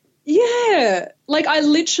easily. Yeah. I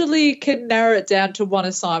literally can narrow it down to one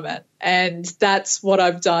assignment, and that's what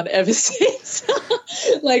I've done ever since.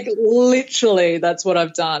 Literally, that's what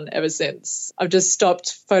I've done ever since. I've just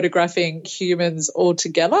stopped photographing humans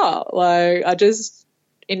altogether. I just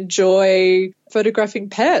enjoy photographing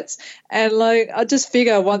pets. And I just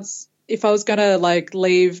figure once if I was going to like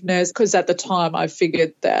leave nurse, because at the time I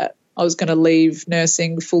figured that I was going to leave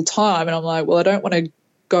nursing full time. And I'm like, well, I don't want to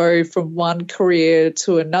go from one career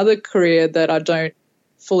to another career that I don't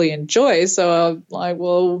fully enjoy. So I'm like,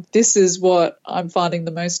 well, this is what I'm finding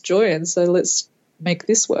the most joy in. So let's make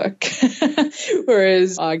this work.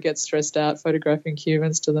 Whereas I get stressed out photographing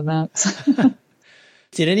humans to the max.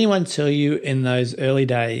 Did anyone tell you in those early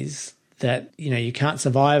days that, you know, you can't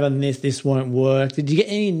survive on this won't work? Did you get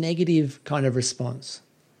any negative kind of response?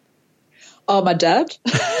 Oh, my dad.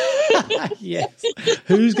 Yes.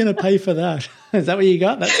 Who's going to pay for that? Is that what you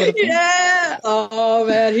got? That sort of thing? Yeah. Oh,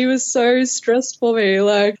 man, he was so stressed for me.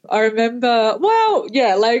 Like, I remember, well,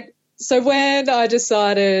 yeah, like, so when I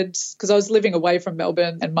decided, because I was living away from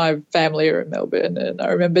Melbourne and my family are in Melbourne, and I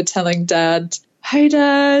remember telling Dad, hey,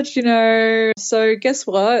 Dad, you know, so guess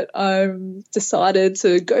what? I'm decided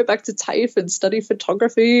to go back to TAFE and study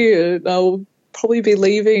photography, and I'll probably be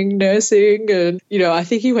leaving nursing. And, you know, I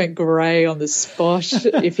think he went grey on the spot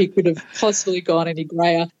if he could have possibly gone any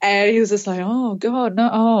greyer. And he was just like, oh, God,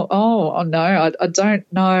 no, oh no, I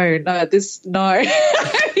don't know. No, this, no.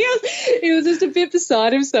 He was just a bit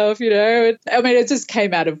beside himself, you know. I mean, it just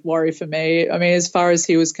came out of worry for me. I mean, as far as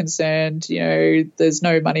he was concerned, you know, there's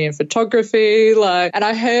no money in photography. Like, and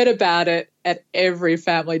I heard about it at every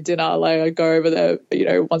family dinner. Like, I go over there, you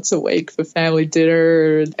know, once a week for family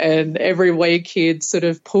dinner, and every week he'd sort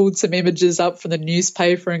of pulled some images up from the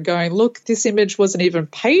newspaper and going, look, this image wasn't even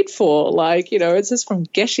paid for. Like, you know, it's just from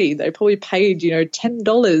Geshe. They probably paid, you know,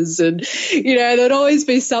 $10, and, you know, there'd always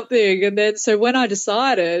be something. And then so when I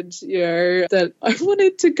decided, you know, that I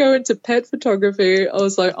wanted to go into pet photography, I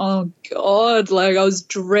was like, oh God, like I was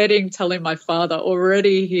dreading telling my father.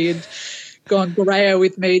 Already he'd gone grayer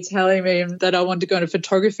with me, telling me that I wanted to go into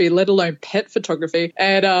photography, let alone pet photography.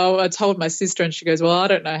 And I told my sister, and she goes, well, I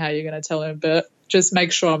don't know how you're going to tell him, but just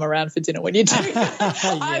make sure I'm around for dinner when you do. Yes.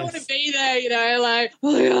 I want to be there, you know, like,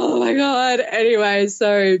 oh my God. Anyway,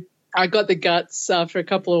 so I got the guts after a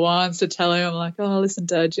couple of wines to tell him, I'm like, oh, listen,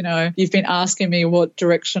 Dad, you know, you've been asking me what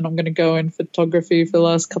direction I'm going to go in photography for the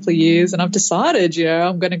last couple of years, and I've decided, you know,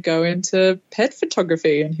 I'm going to go into pet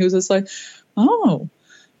photography. And he was just like, oh,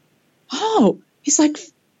 he's like,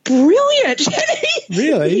 brilliant.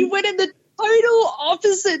 Really? He went in the total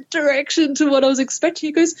opposite direction to what I was expecting.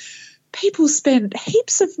 He goes, people spend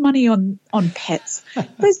heaps of money on pets.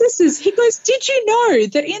 He goes, did you know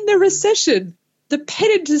that in the recession, the pet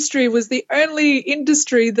industry was the only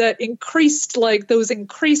industry that increased, like there was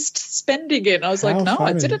increased spending in. I was like, no,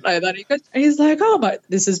 funny. I didn't know that. He's like, oh my,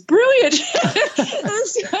 this is brilliant.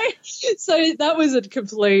 So that was a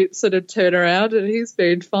complete sort of turnaround, and he's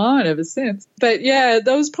been fine ever since. But yeah,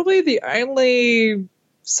 that was probably the only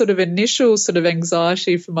sort of initial sort of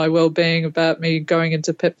anxiety for my well-being about me going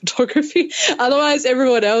into pet photography. Otherwise,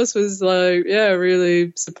 everyone else was like, yeah,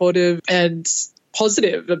 really supportive and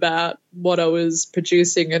positive about what I was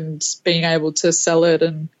producing and being able to sell it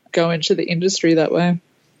and go into the industry that way.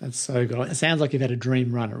 That's so good. It sounds like you've had a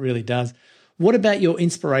dream run. It really does. What about your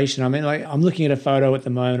inspiration? I mean, like, I'm looking at a photo at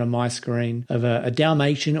the moment on my screen of a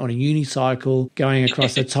Dalmatian on a unicycle going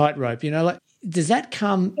across a tightrope. You know, like, does that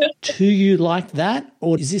come to you like that,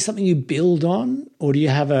 or is this something you build on, or do you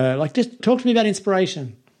have just talk to me about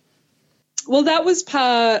inspiration? Well, that was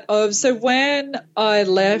part of, so when I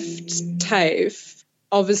left TAFE,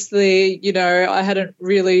 obviously, you know, I hadn't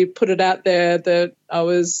really put it out there that I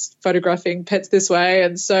was photographing pets this way.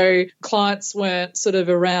 And so clients weren't sort of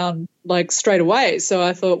around like straight away. So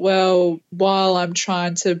I thought, well, while I'm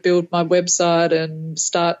trying to build my website and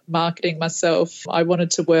start marketing myself, I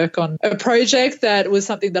wanted to work on a project that was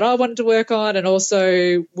something that I wanted to work on and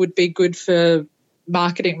also would be good for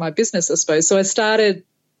marketing my business, I suppose. So I started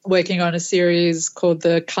working on a series called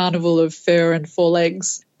The Carnival of Fur and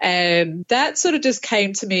Forelegs. And that sort of just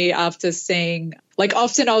came to me after seeing, like,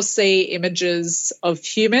 often I'll see images of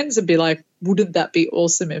humans and be like, wouldn't that be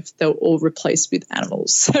awesome if they were all replaced with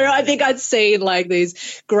animals? So I think I'd seen like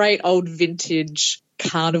these great old vintage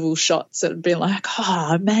carnival shots and been like,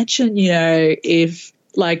 oh, imagine, you know, if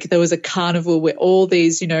like there was a carnival where all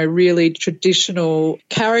these, you know, really traditional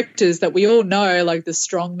characters that we all know, like the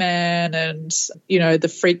strongman and, you know, the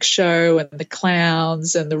freak show and the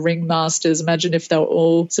clowns and the ringmasters, imagine if they were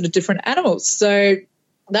all sort of different animals. So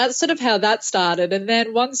that's sort of how that started. And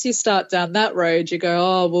then once you start down that road, you go,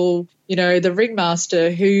 oh, well, the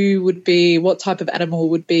ringmaster, what type of animal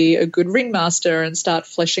would be a good ringmaster, and start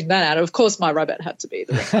fleshing that out. Of course, my rabbit had to be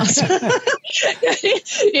the ringmaster.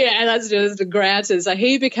 Yeah, that's just granted. So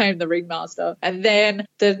he became the ringmaster. And then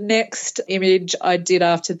the next image I did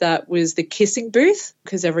after that was the kissing booth,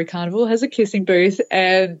 because every carnival has a kissing booth.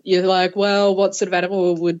 And you're like, well, what sort of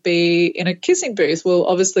animal would be in a kissing booth? Well,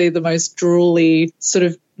 obviously the most drooly, sort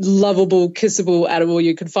of lovable, kissable animal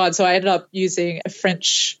you can find. So I ended up using a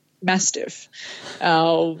French Mastiff, who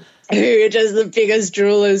are just the biggest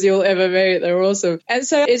droolers you'll ever meet. They're awesome. And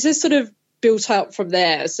so it's just sort of built up from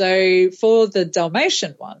there. So for the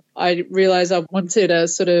Dalmatian one, I realized I wanted a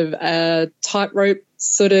sort of a tightrope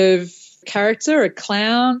sort of character, a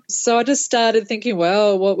clown. So I just started thinking,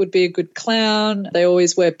 well, what would be a good clown? They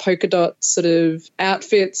always wear polka dot sort of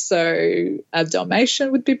outfits, so a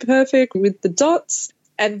Dalmatian would be perfect with the dots.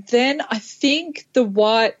 And then I think the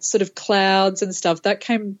white sort of clouds and stuff, that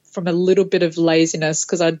came from a little bit of laziness,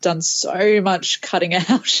 because I'd done so much cutting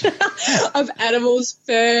out of animals'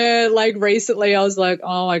 fur. Like recently I was like,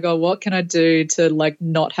 oh my God, what can I do to like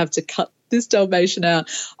not have to cut this Dalmatian out?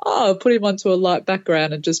 Oh, I'll put him onto a light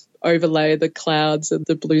background and just overlay the clouds and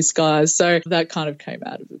the blue skies. So that kind of came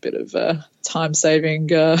out of a bit of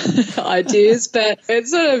time-saving ideas. But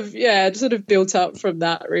it sort of built up from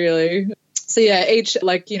that, really. So, yeah, each,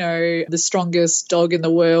 the strongest dog in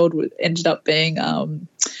the world ended up being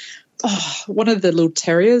one of the little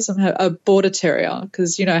terriers, a border terrier,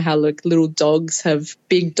 because you know how little dogs have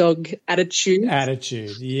big dog attitude.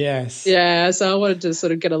 Attitude, yes. Yeah, so I wanted to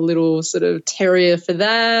sort of get a little sort of terrier for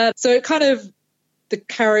that. So it kind of, the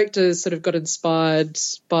characters sort of got inspired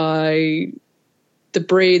by the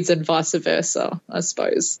breeds and vice versa, I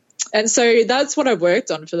suppose. And so that's what I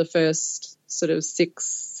worked on for the first sort of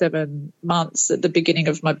 6-7 months at the beginning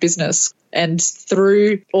of my business. And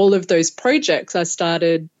through all of those projects, I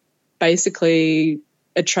started basically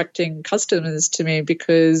attracting customers to me,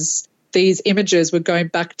 because these images were going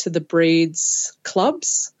back to the breeds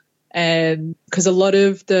clubs. And because a lot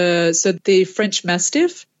of the French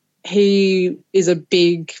Mastiff, he is a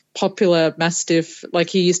big popular Mastiff. Like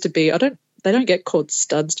he used to be, they don't get called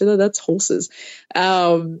studs, do they? That's horses.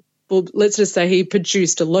 Well, let's just say he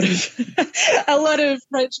produced a lot of French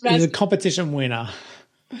Mastiff. He's a competition winner.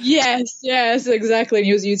 Yes, exactly. And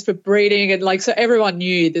he was used for breeding, and so everyone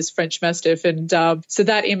knew this French Mastiff. And so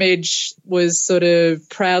that image was sort of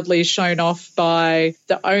proudly shown off by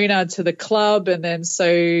the owner to the club. And then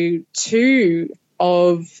so 2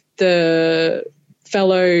 of the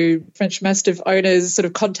fellow French Mastiff owners sort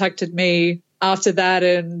of contacted me after that,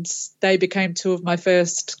 and they became 2 of my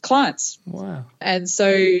first clients. Wow. And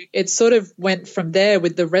so it sort of went from there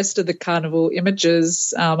with the rest of the carnival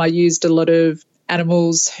images. I used a lot of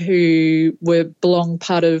animals who belong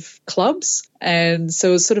part of clubs, and so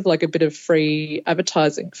it was sort of like a bit of free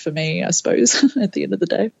advertising for me, I suppose, at the end of the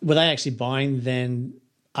day. Were they actually buying then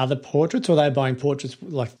other portraits, or were they buying portraits,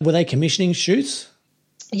 were they commissioning shoots?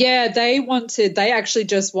 Yeah, they actually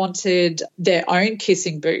just wanted their own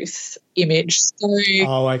kissing booth image. So,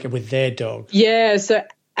 okay, with their dog. Yeah, so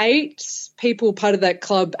 8 people part of that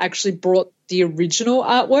club actually brought the original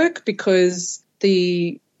artwork, because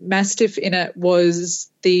the Mastiff in it was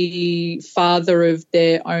the father of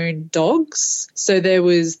their own dogs. So there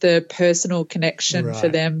was the personal connection for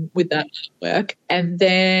them with that artwork. And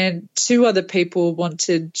then 2 other people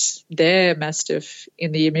wanted their Mastiff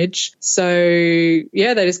in the image. So,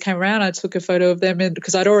 yeah, they just came around. I took a photo of them, and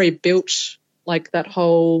because I'd already built like that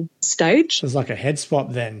whole stage. So it was like a head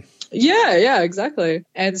swap then. Yeah, exactly.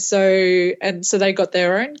 And so they got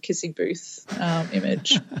their own kissing booth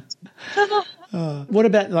image. What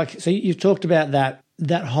about so you've talked about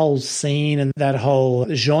that whole scene and that whole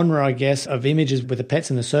genre, I guess, of images with the pets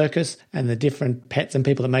in the circus and the different pets and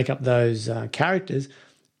people that make up those characters.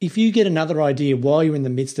 If you get another idea while you're in the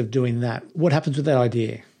midst of doing that, what happens with that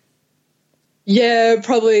idea? Yeah,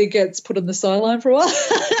 probably gets put on the sideline for a while.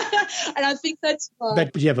 And I think that's why.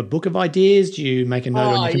 But do you have a book of ideas? Do you make a note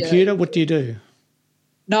on your computer? Yeah. What do you do?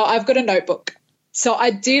 No, I've got a notebook. So I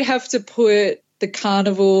did have to put the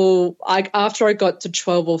carnival, after I got to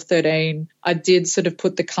 12 or 13, I did sort of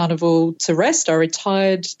put the carnival to rest. I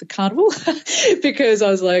retired the carnival because I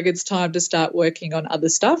was like, it's time to start working on other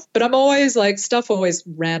stuff. But I'm always like, stuff always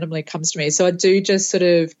randomly comes to me. So I do just sort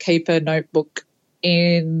of keep a notebook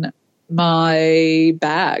in my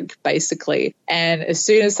bag, basically. And as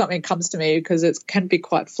soon as something comes to me, because it can be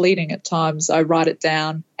quite fleeting at times, I write it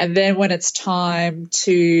down. And then when it's time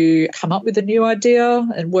to come up with a new idea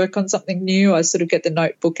and work on something new, I sort of get the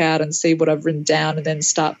notebook out and see what I've written down, and then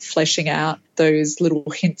start fleshing out those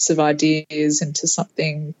little hints of ideas into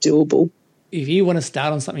something doable. if you want to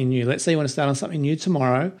start on something new, let's say you want to start on something new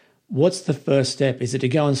tomorrow, what's the first step? Is it to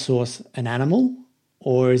go and source an animal,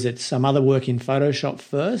 or is it some other work in Photoshop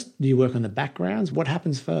first? Do you work on the backgrounds? What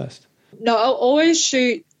happens first? No, I'll always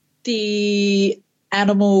shoot the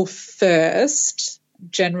animal first,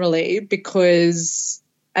 generally, because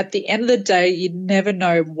at the end of the day, you never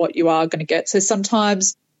know what you are going to get. So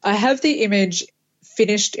sometimes I have the image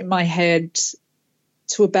finished in my head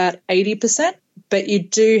to about 80%, but you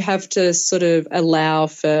do have to sort of allow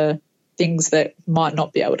for things that might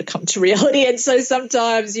not be able to come to reality. And so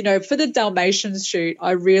sometimes, you know, for the Dalmatians shoot,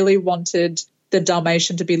 I really wanted the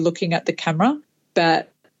Dalmatian to be looking at the camera, but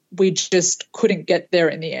we just couldn't get there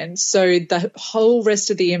in the end. So the whole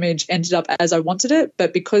rest of the image ended up as I wanted it,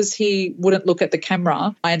 but because he wouldn't look at the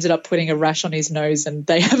camera, I ended up putting a rash on his nose, and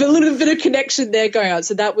they have a little bit of connection there going on.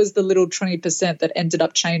 So that was the little 20% that ended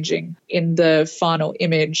up changing in the final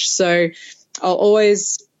image. So I'll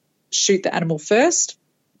always shoot the animal first.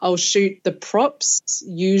 I'll shoot the props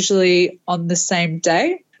usually on the same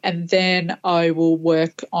day, and then I will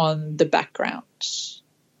work on the background.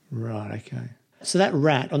 Right, okay. So that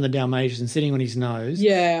rat on the Dalmatian sitting on his nose,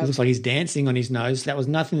 yeah, it looks like he's dancing on his nose. That was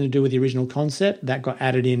nothing to do with the original concept. That got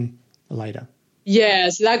added in later. Yeah,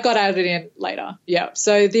 so that got added in later. Yeah.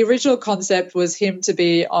 So the original concept was him to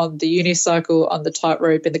be on the unicycle on the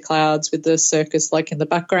tightrope in the clouds with the circus like in the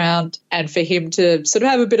background, and for him to sort of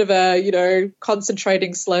have a bit of a, you know,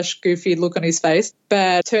 concentrating / goofy look on his face.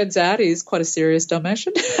 But turns out he's quite a serious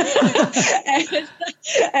Dalmatian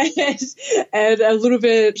and a little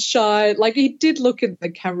bit shy. Like, he did look in the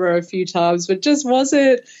camera a few times, but just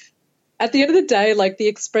wasn't. At the end of the day, like, the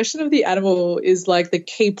expression of the animal is like the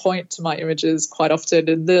key point to my images quite often.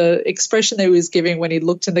 And the expression that he was giving when he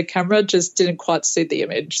looked in the camera just didn't quite suit the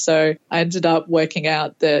image. So I ended up working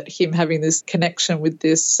out that him having this connection with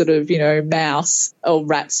this sort of, you know, mouse or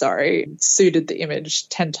rat, suited the image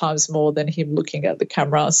 10 times more than him looking at the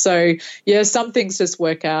camera. So, yeah, some things just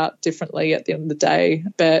work out differently at the end of the day.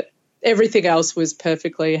 But everything else was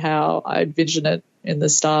perfectly how I envisioned it in the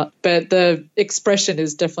start. But the expression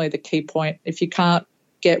is definitely the key point. If you can't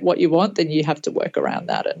get what you want, then you have to work around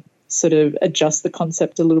that and sort of adjust the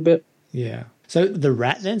concept a little bit. Yeah. So the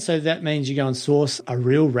rat then, so that means you go and source a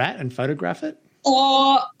real rat and photograph it?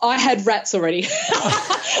 Oh, I had rats already.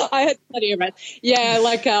 I had plenty of rats. Yeah,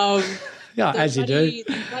 like yeah, as you do.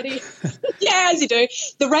 Yeah, as you do.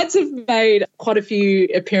 The rats have made quite a few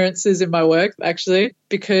appearances in my work, actually,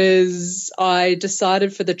 because I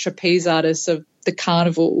decided for the trapeze artists of the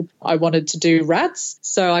carnival, I wanted to do rats.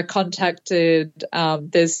 So I contacted,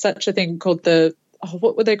 there's such a thing called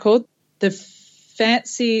what were they called? The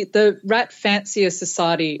Rat Fancier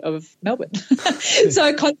Society of Melbourne. So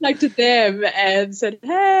I contacted them and said,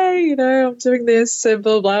 hey, you know, I'm doing this and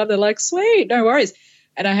blah, blah. They're like, sweet, no worries.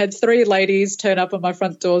 And I had 3 ladies turn up on my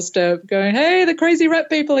front doorstep going, hey, the crazy rat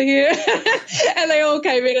people are here. And they all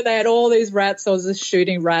came in and they had all these rats. I was just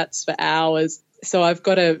shooting rats for hours. So I've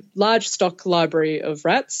got a large stock library of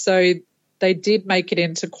rats. So they did make it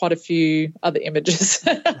into quite a few other images.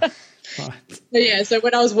 Right. Yeah, so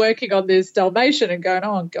when I was working on this Dalmatian and going,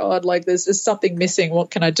 oh, God, like there's just something missing.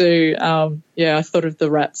 What can I do? I thought of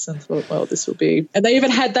the rats and thought, well, this will be. And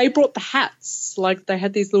they brought the hats. Like they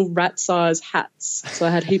had these little rat-size hats. So I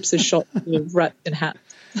had heaps of shots of rats in hats.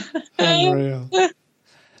 Unreal.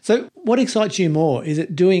 So what excites you more? Is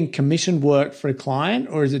it doing commissioned work for a client,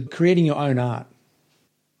 or is it creating your own art?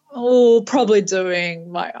 Oh, probably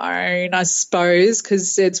doing my own, I suppose,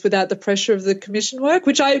 because it's without the pressure of the commission work,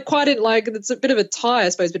 which I quite didn't like. It's a bit of a tie, I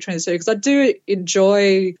suppose, between the two, because I do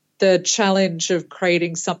enjoy the challenge of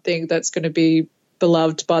creating something that's going to be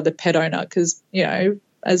beloved by the pet owner, because, you know,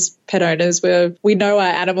 as pet owners, we know our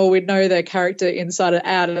animal, we know their character inside and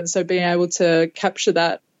out, and so being able to capture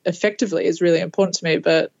that effectively is really important to me.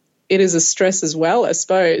 But it is a stress as well, I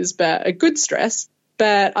suppose, but a good stress.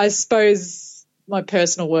 But I suppose my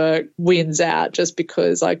personal work wins out just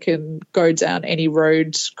because I can go down any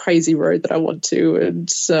crazy road that I want to. And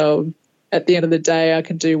so at the end of the day, I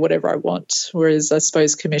can do whatever I want. Whereas I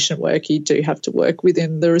suppose commission work, you do have to work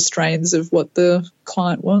within the restraints of what the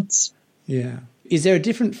client wants. Yeah. Is there a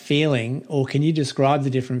different feeling, or can you describe the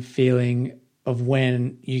different feeling of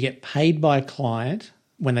when you get paid by a client,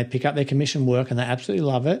 when they pick up their commission work and they absolutely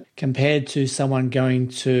love it, compared to someone going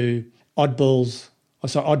to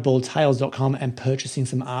oddballtales.com and purchasing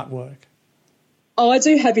some artwork? Oh, I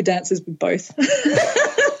do happy dances with both.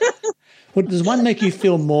 Well, does one make you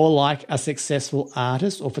feel more like a successful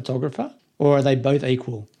artist or photographer, or are they both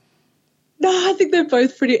equal? No, I I think they're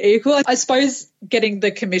both pretty equal. I suppose getting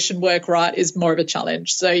the commission work right is more of a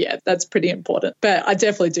challenge. So, yeah, that's pretty important. But I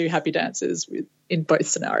definitely do happy dances in both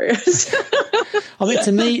scenarios. I mean,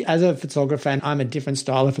 to me, as a photographer, and I'm a different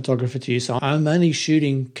style of photographer to you, so I'm only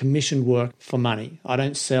shooting commissioned work for money. I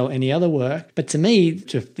don't sell any other work. But to me,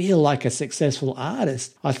 to feel like a successful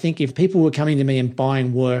artist, I think if people were coming to me and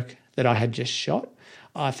buying work that I had just shot,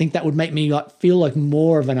 I think that would make me feel like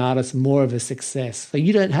more of an artist, more of a success. So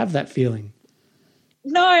you don't have that feeling.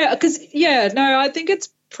 No, I think it's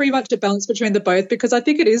pretty much a balance between the both, because I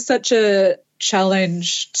think it is such a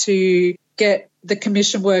challenge to get the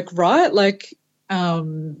commission work right.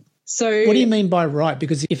 So what do you mean by right?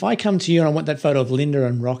 Because if I come to you and I want that photo of Linda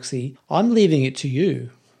and Roxy, I'm leaving it to you.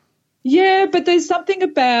 Yeah, but there's something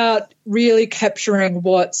about really capturing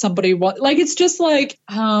what somebody wants. It's just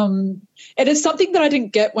it is something that I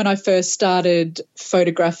didn't get when I first started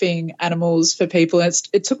photographing animals for people.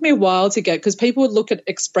 It took me a while to get, because people would look at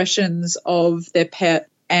expressions of their pet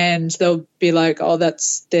and they'll be like, oh,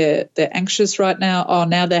 they're anxious right now. Oh,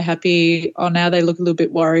 now they're happy. Oh, now they look a little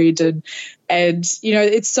bit worried. And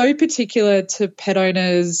it's so particular to pet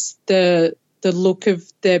owners, the look of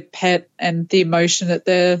their pet and the emotion that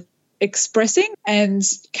they're expressing, and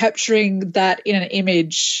capturing that in an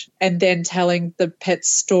image and then telling the pet's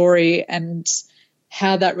story and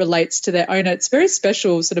how that relates to their owner. It's very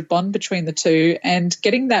special sort of bond between the two, and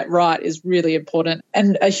getting that right is really important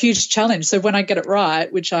and a huge challenge. So when I get it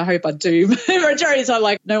right, which I hope I do, majority of the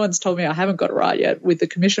time, no one's told me I haven't got it right yet with the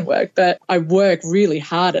commission work, but I work really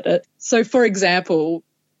hard at it. So for example,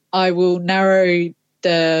 I will narrow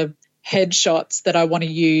the headshots that I want to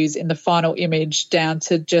use in the final image down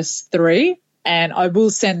to just 3, and I will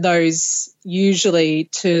send those usually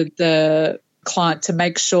to the client to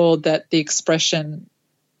make sure that the expression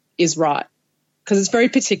is right, because it's very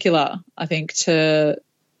particular, I think, to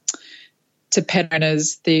pet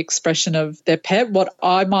owners, the expression of their pet. What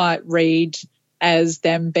I might read as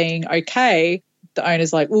them being okay, the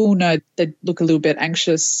owner's like, oh no, they look a little bit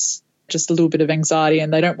anxious, just a little bit of anxiety,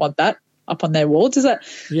 and they don't want that up on their wall. Does that?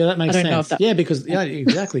 Yeah, that makes sense.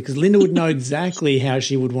 Exactly. Because Linda would know exactly how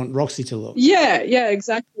she would want Roxy to look. Yeah,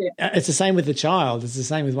 exactly. It's the same with the child. It's the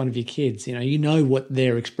same with one of your kids. You know what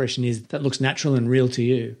their expression is that looks natural and real to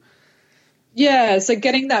you. Yeah, so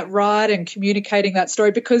getting that right and communicating that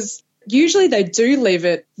story, because usually they do leave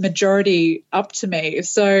it majority up to me.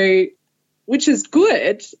 So, which is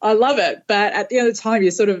good. I love it. But at the end of the time,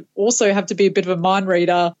 you sort of also have to be a bit of a mind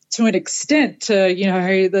reader to an extent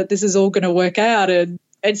to, that this is all going to work out. And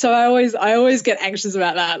so I always get anxious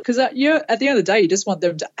about that, because at the end of the day, you just want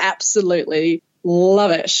them to absolutely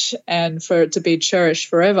love it and for it to be cherished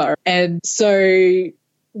forever. And so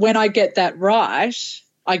when I get that right,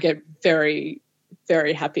 I get very,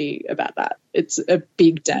 very happy about that. It's a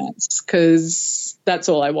big dance, because that's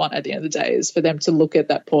all I want at the end of the day, is for them to look at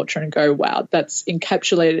that portrait and go, wow, that's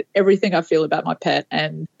encapsulated everything I feel about my pet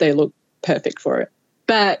and they look perfect for it.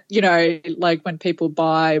 But, when people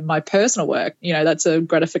buy my personal work, that's a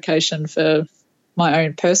gratification for my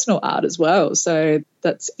own personal art as well. So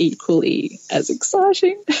that's equally as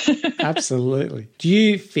exciting. Absolutely. Do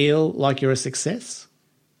you feel like you're a success?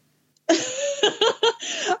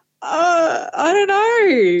 I don't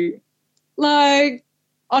know.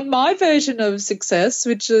 On my version of success,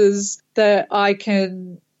 which is that I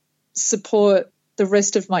can support the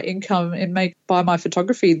rest of my income and by my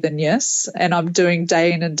photography, then yes. And I'm doing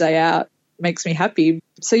day in and day out, makes me happy.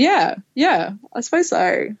 So yeah, I suppose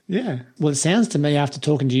so. Yeah. Well, it sounds to me after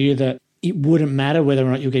talking to you that it wouldn't matter whether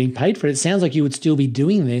or not you're getting paid for it. It sounds like you would still be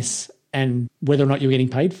doing this and whether or not you're getting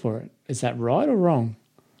paid for it. Is that right or wrong?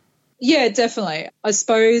 Yeah, definitely. I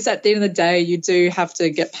suppose at the end of the day, you do have to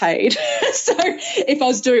get paid. So if I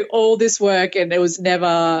was doing all this work and if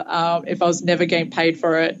I was never getting paid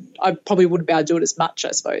for it, I probably wouldn't be able to do it as much, I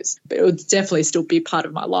suppose. But it would definitely still be part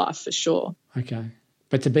of my life for sure. Okay.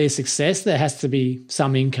 But to be a success, there has to be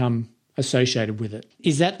some income associated with it.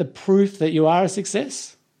 Is that the proof that you are a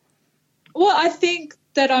success? Well, I think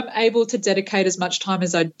that I'm able to dedicate as much time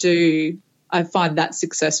as I do. I find that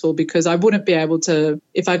successful, because I wouldn't be able to,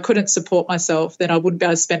 if I couldn't support myself, then I wouldn't be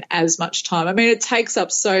able to spend as much time. I mean, it takes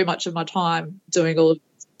up so much of my time doing all of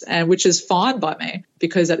this, and which is fine by me,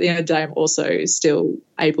 because at the end of the day, I'm also still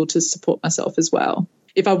able to support myself as well.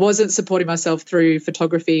 If I wasn't supporting myself through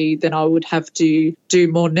photography, then I would have to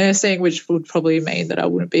do more nursing, which would probably mean that I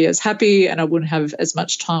wouldn't be as happy and I wouldn't have as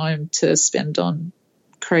much time to spend on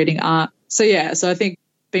creating art. So I think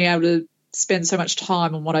being able to spend so much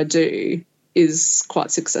time on what I do is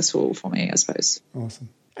quite successful for me, I suppose. Awesome.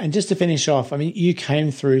 And just to finish off, I mean, you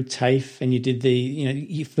came through TAFE and you did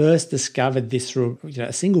you first discovered this through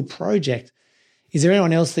a single project. Is there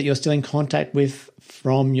anyone else that you're still in contact with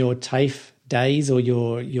from your TAFE days or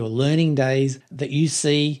your learning days that you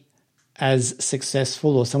see as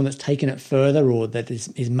successful, or someone that's taken it further, or that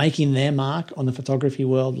is making their mark on the photography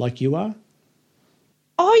world like you are?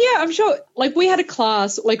 Oh, yeah, I'm sure. Like, we had a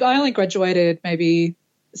class, like, I only graduated maybe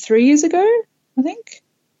 3 years ago, I think.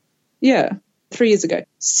 Yeah, 3 years ago.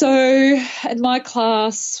 So, and my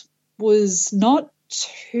class was not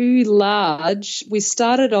too large. We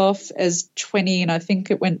started off as 20, and I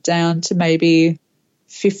think it went down to maybe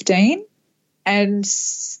 15. And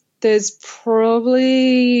there's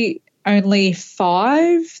probably only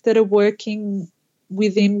 5 that are working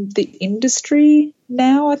within the industry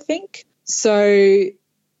now, I think. So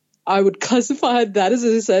I would classify that as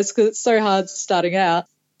a success because it's so hard starting out.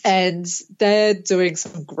 And they're doing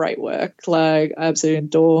some great work. Like, I absolutely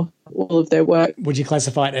adore all of their work. Would you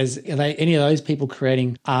classify it as, are they any of those people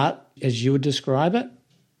creating art as you would describe it?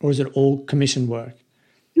 Or is it all commissioned work?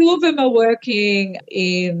 2 of them are working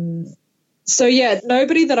in... So, yeah,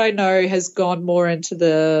 nobody that I know has gone more into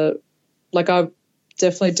the... Like, I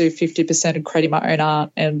definitely do 50% of creating my own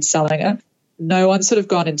art and selling it. No one's sort of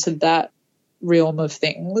gone into that realm of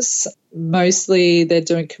things. Mostly they're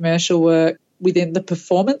doing commercial work within the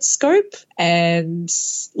performance scope and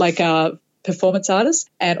like performance artists,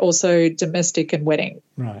 and also domestic and wedding,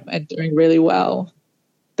 right, and doing really well.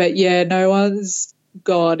 But yeah, no one's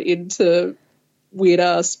gone into weird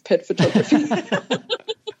ass pet photography.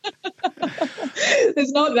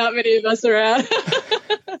 There's not that many of us around.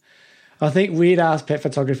 I think weird ass pet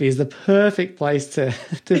photography is the perfect place to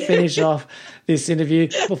finish off this interview.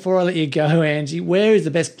 Before I let you go, Angie, where is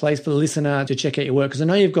the best place for the listener to check out your work? Because I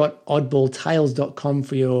know you've got oddballtales.com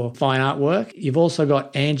for your fine artwork. You've also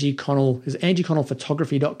got Angie Connell. Is it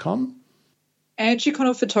angieconnellphotography.com?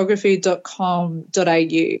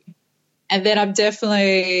 angieconnellphotography.com.au. And then I'm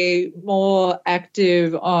definitely more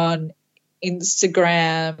active on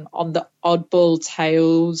Instagram, on the Oddball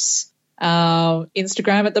Tales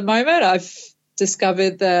Instagram at the moment. I've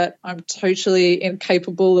discovered that I'm totally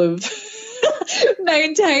incapable of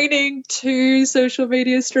maintaining 2 social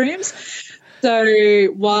media streams. So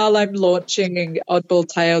while I'm launching Oddball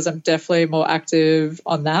Tales, I'm definitely more active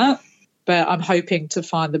on that. But I'm hoping to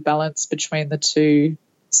find the balance between the 2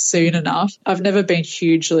 soon enough. I've never been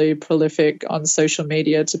hugely prolific on social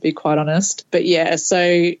media, to be quite honest. But yeah,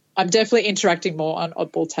 so I'm definitely interacting more on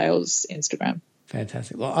Oddball Tales Instagram.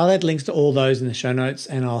 Fantastic. Well, I'll add links to all those in the show notes,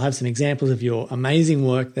 and I'll have some examples of your amazing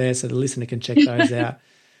work there so the listener can check those out.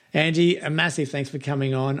 Angie, a massive thanks for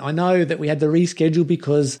coming on. I know that we had to reschedule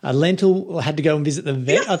because Lentil had to go and visit the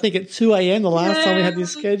vet, I think at 2 a.m. the last time we had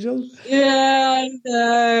this scheduled. Yeah, I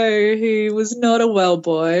know. He was not a well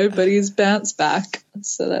boy, but he's bounced back.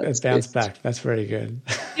 So that's bounced back. That's very good.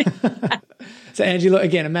 So, Angie, look,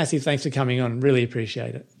 again, a massive thanks for coming on. Really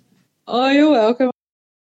appreciate it. Oh, you're welcome.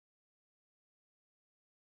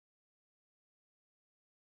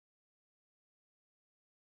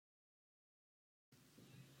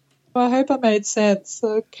 Well, I hope I made sense.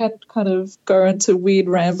 I can't kind of go into weird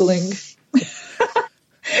rambling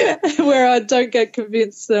where I don't get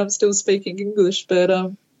convinced that I'm still speaking English, but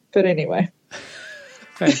anyway.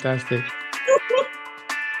 Fantastic.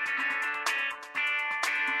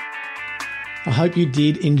 I hope you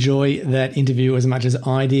did enjoy that interview as much as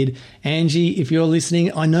I did. Angie, if you're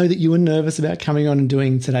listening, I know that you were nervous about coming on and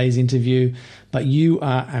doing today's interview, but you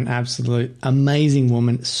are an absolute amazing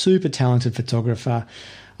woman, super talented photographer.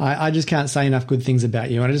 I just can't say enough good things about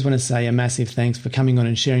you. And I just want to say a massive thanks for coming on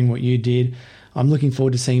and sharing what you did. I'm looking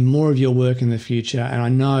forward to seeing more of your work in the future. And I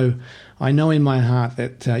know in my heart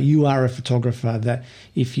that you are a photographer, that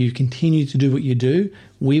if you continue to do what you do,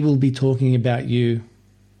 we will be talking about you.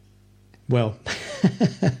 Well,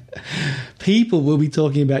 people will be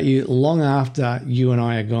talking about you long after you and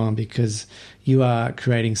I are gone, because you are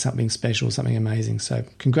creating something special, something amazing. So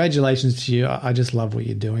congratulations to you. I just love what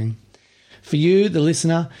you're doing. For you, the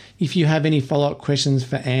listener, if you have any follow-up questions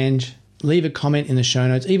for Ange, leave a comment in the show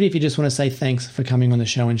notes. Even if you just want to say thanks for coming on the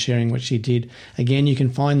show and sharing what she did. Again, you can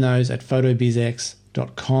find those at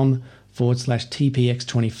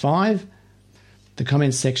photobizx.com/TPX25. The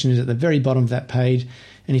comments section is at the very bottom of that page.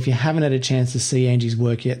 And if you haven't had a chance to see Angie's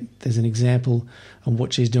work yet, there's an example of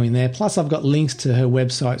what she's doing there. Plus, I've got links to her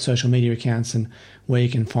website, social media accounts, and where you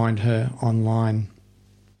can find her online.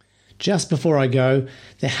 Just before I go,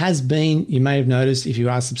 there has been, you may have noticed if you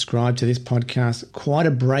are subscribed to this podcast, quite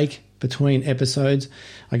a break between episodes.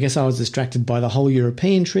 I guess I was distracted by the whole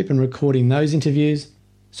European trip and recording those interviews.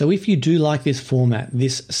 So if you do like this format,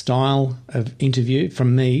 this style of interview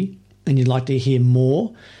from me, and you'd like to hear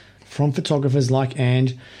more from photographers like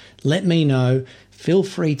Ange, let me know. feel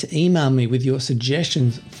free to email me with your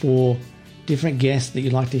suggestions for different guests that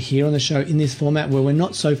you'd like to hear on the show in this format where we're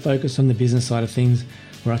not so focused on the business side of things,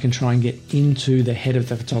 where I can try and get into the head of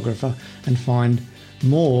the photographer and find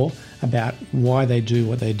more about why they do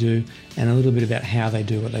what they do and a little bit about how they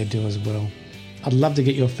do what they do as well. I'd love to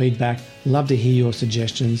get your feedback, love to hear your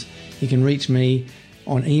suggestions. You can reach me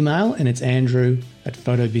on email and it's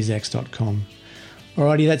andrew@photobizx.com.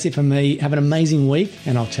 Alrighty, that's it from me. Have an amazing week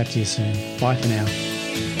and I'll chat to you soon. Bye for now.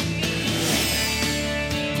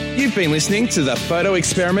 You've been listening to the Photo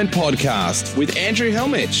Experiment Podcast with Andrew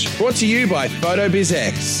Helmich, brought to you by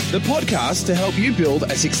PhotoBizX, the podcast to help you build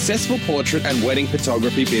a successful portrait and wedding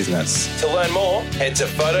photography business. To learn more, head to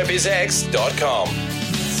photobizx.com.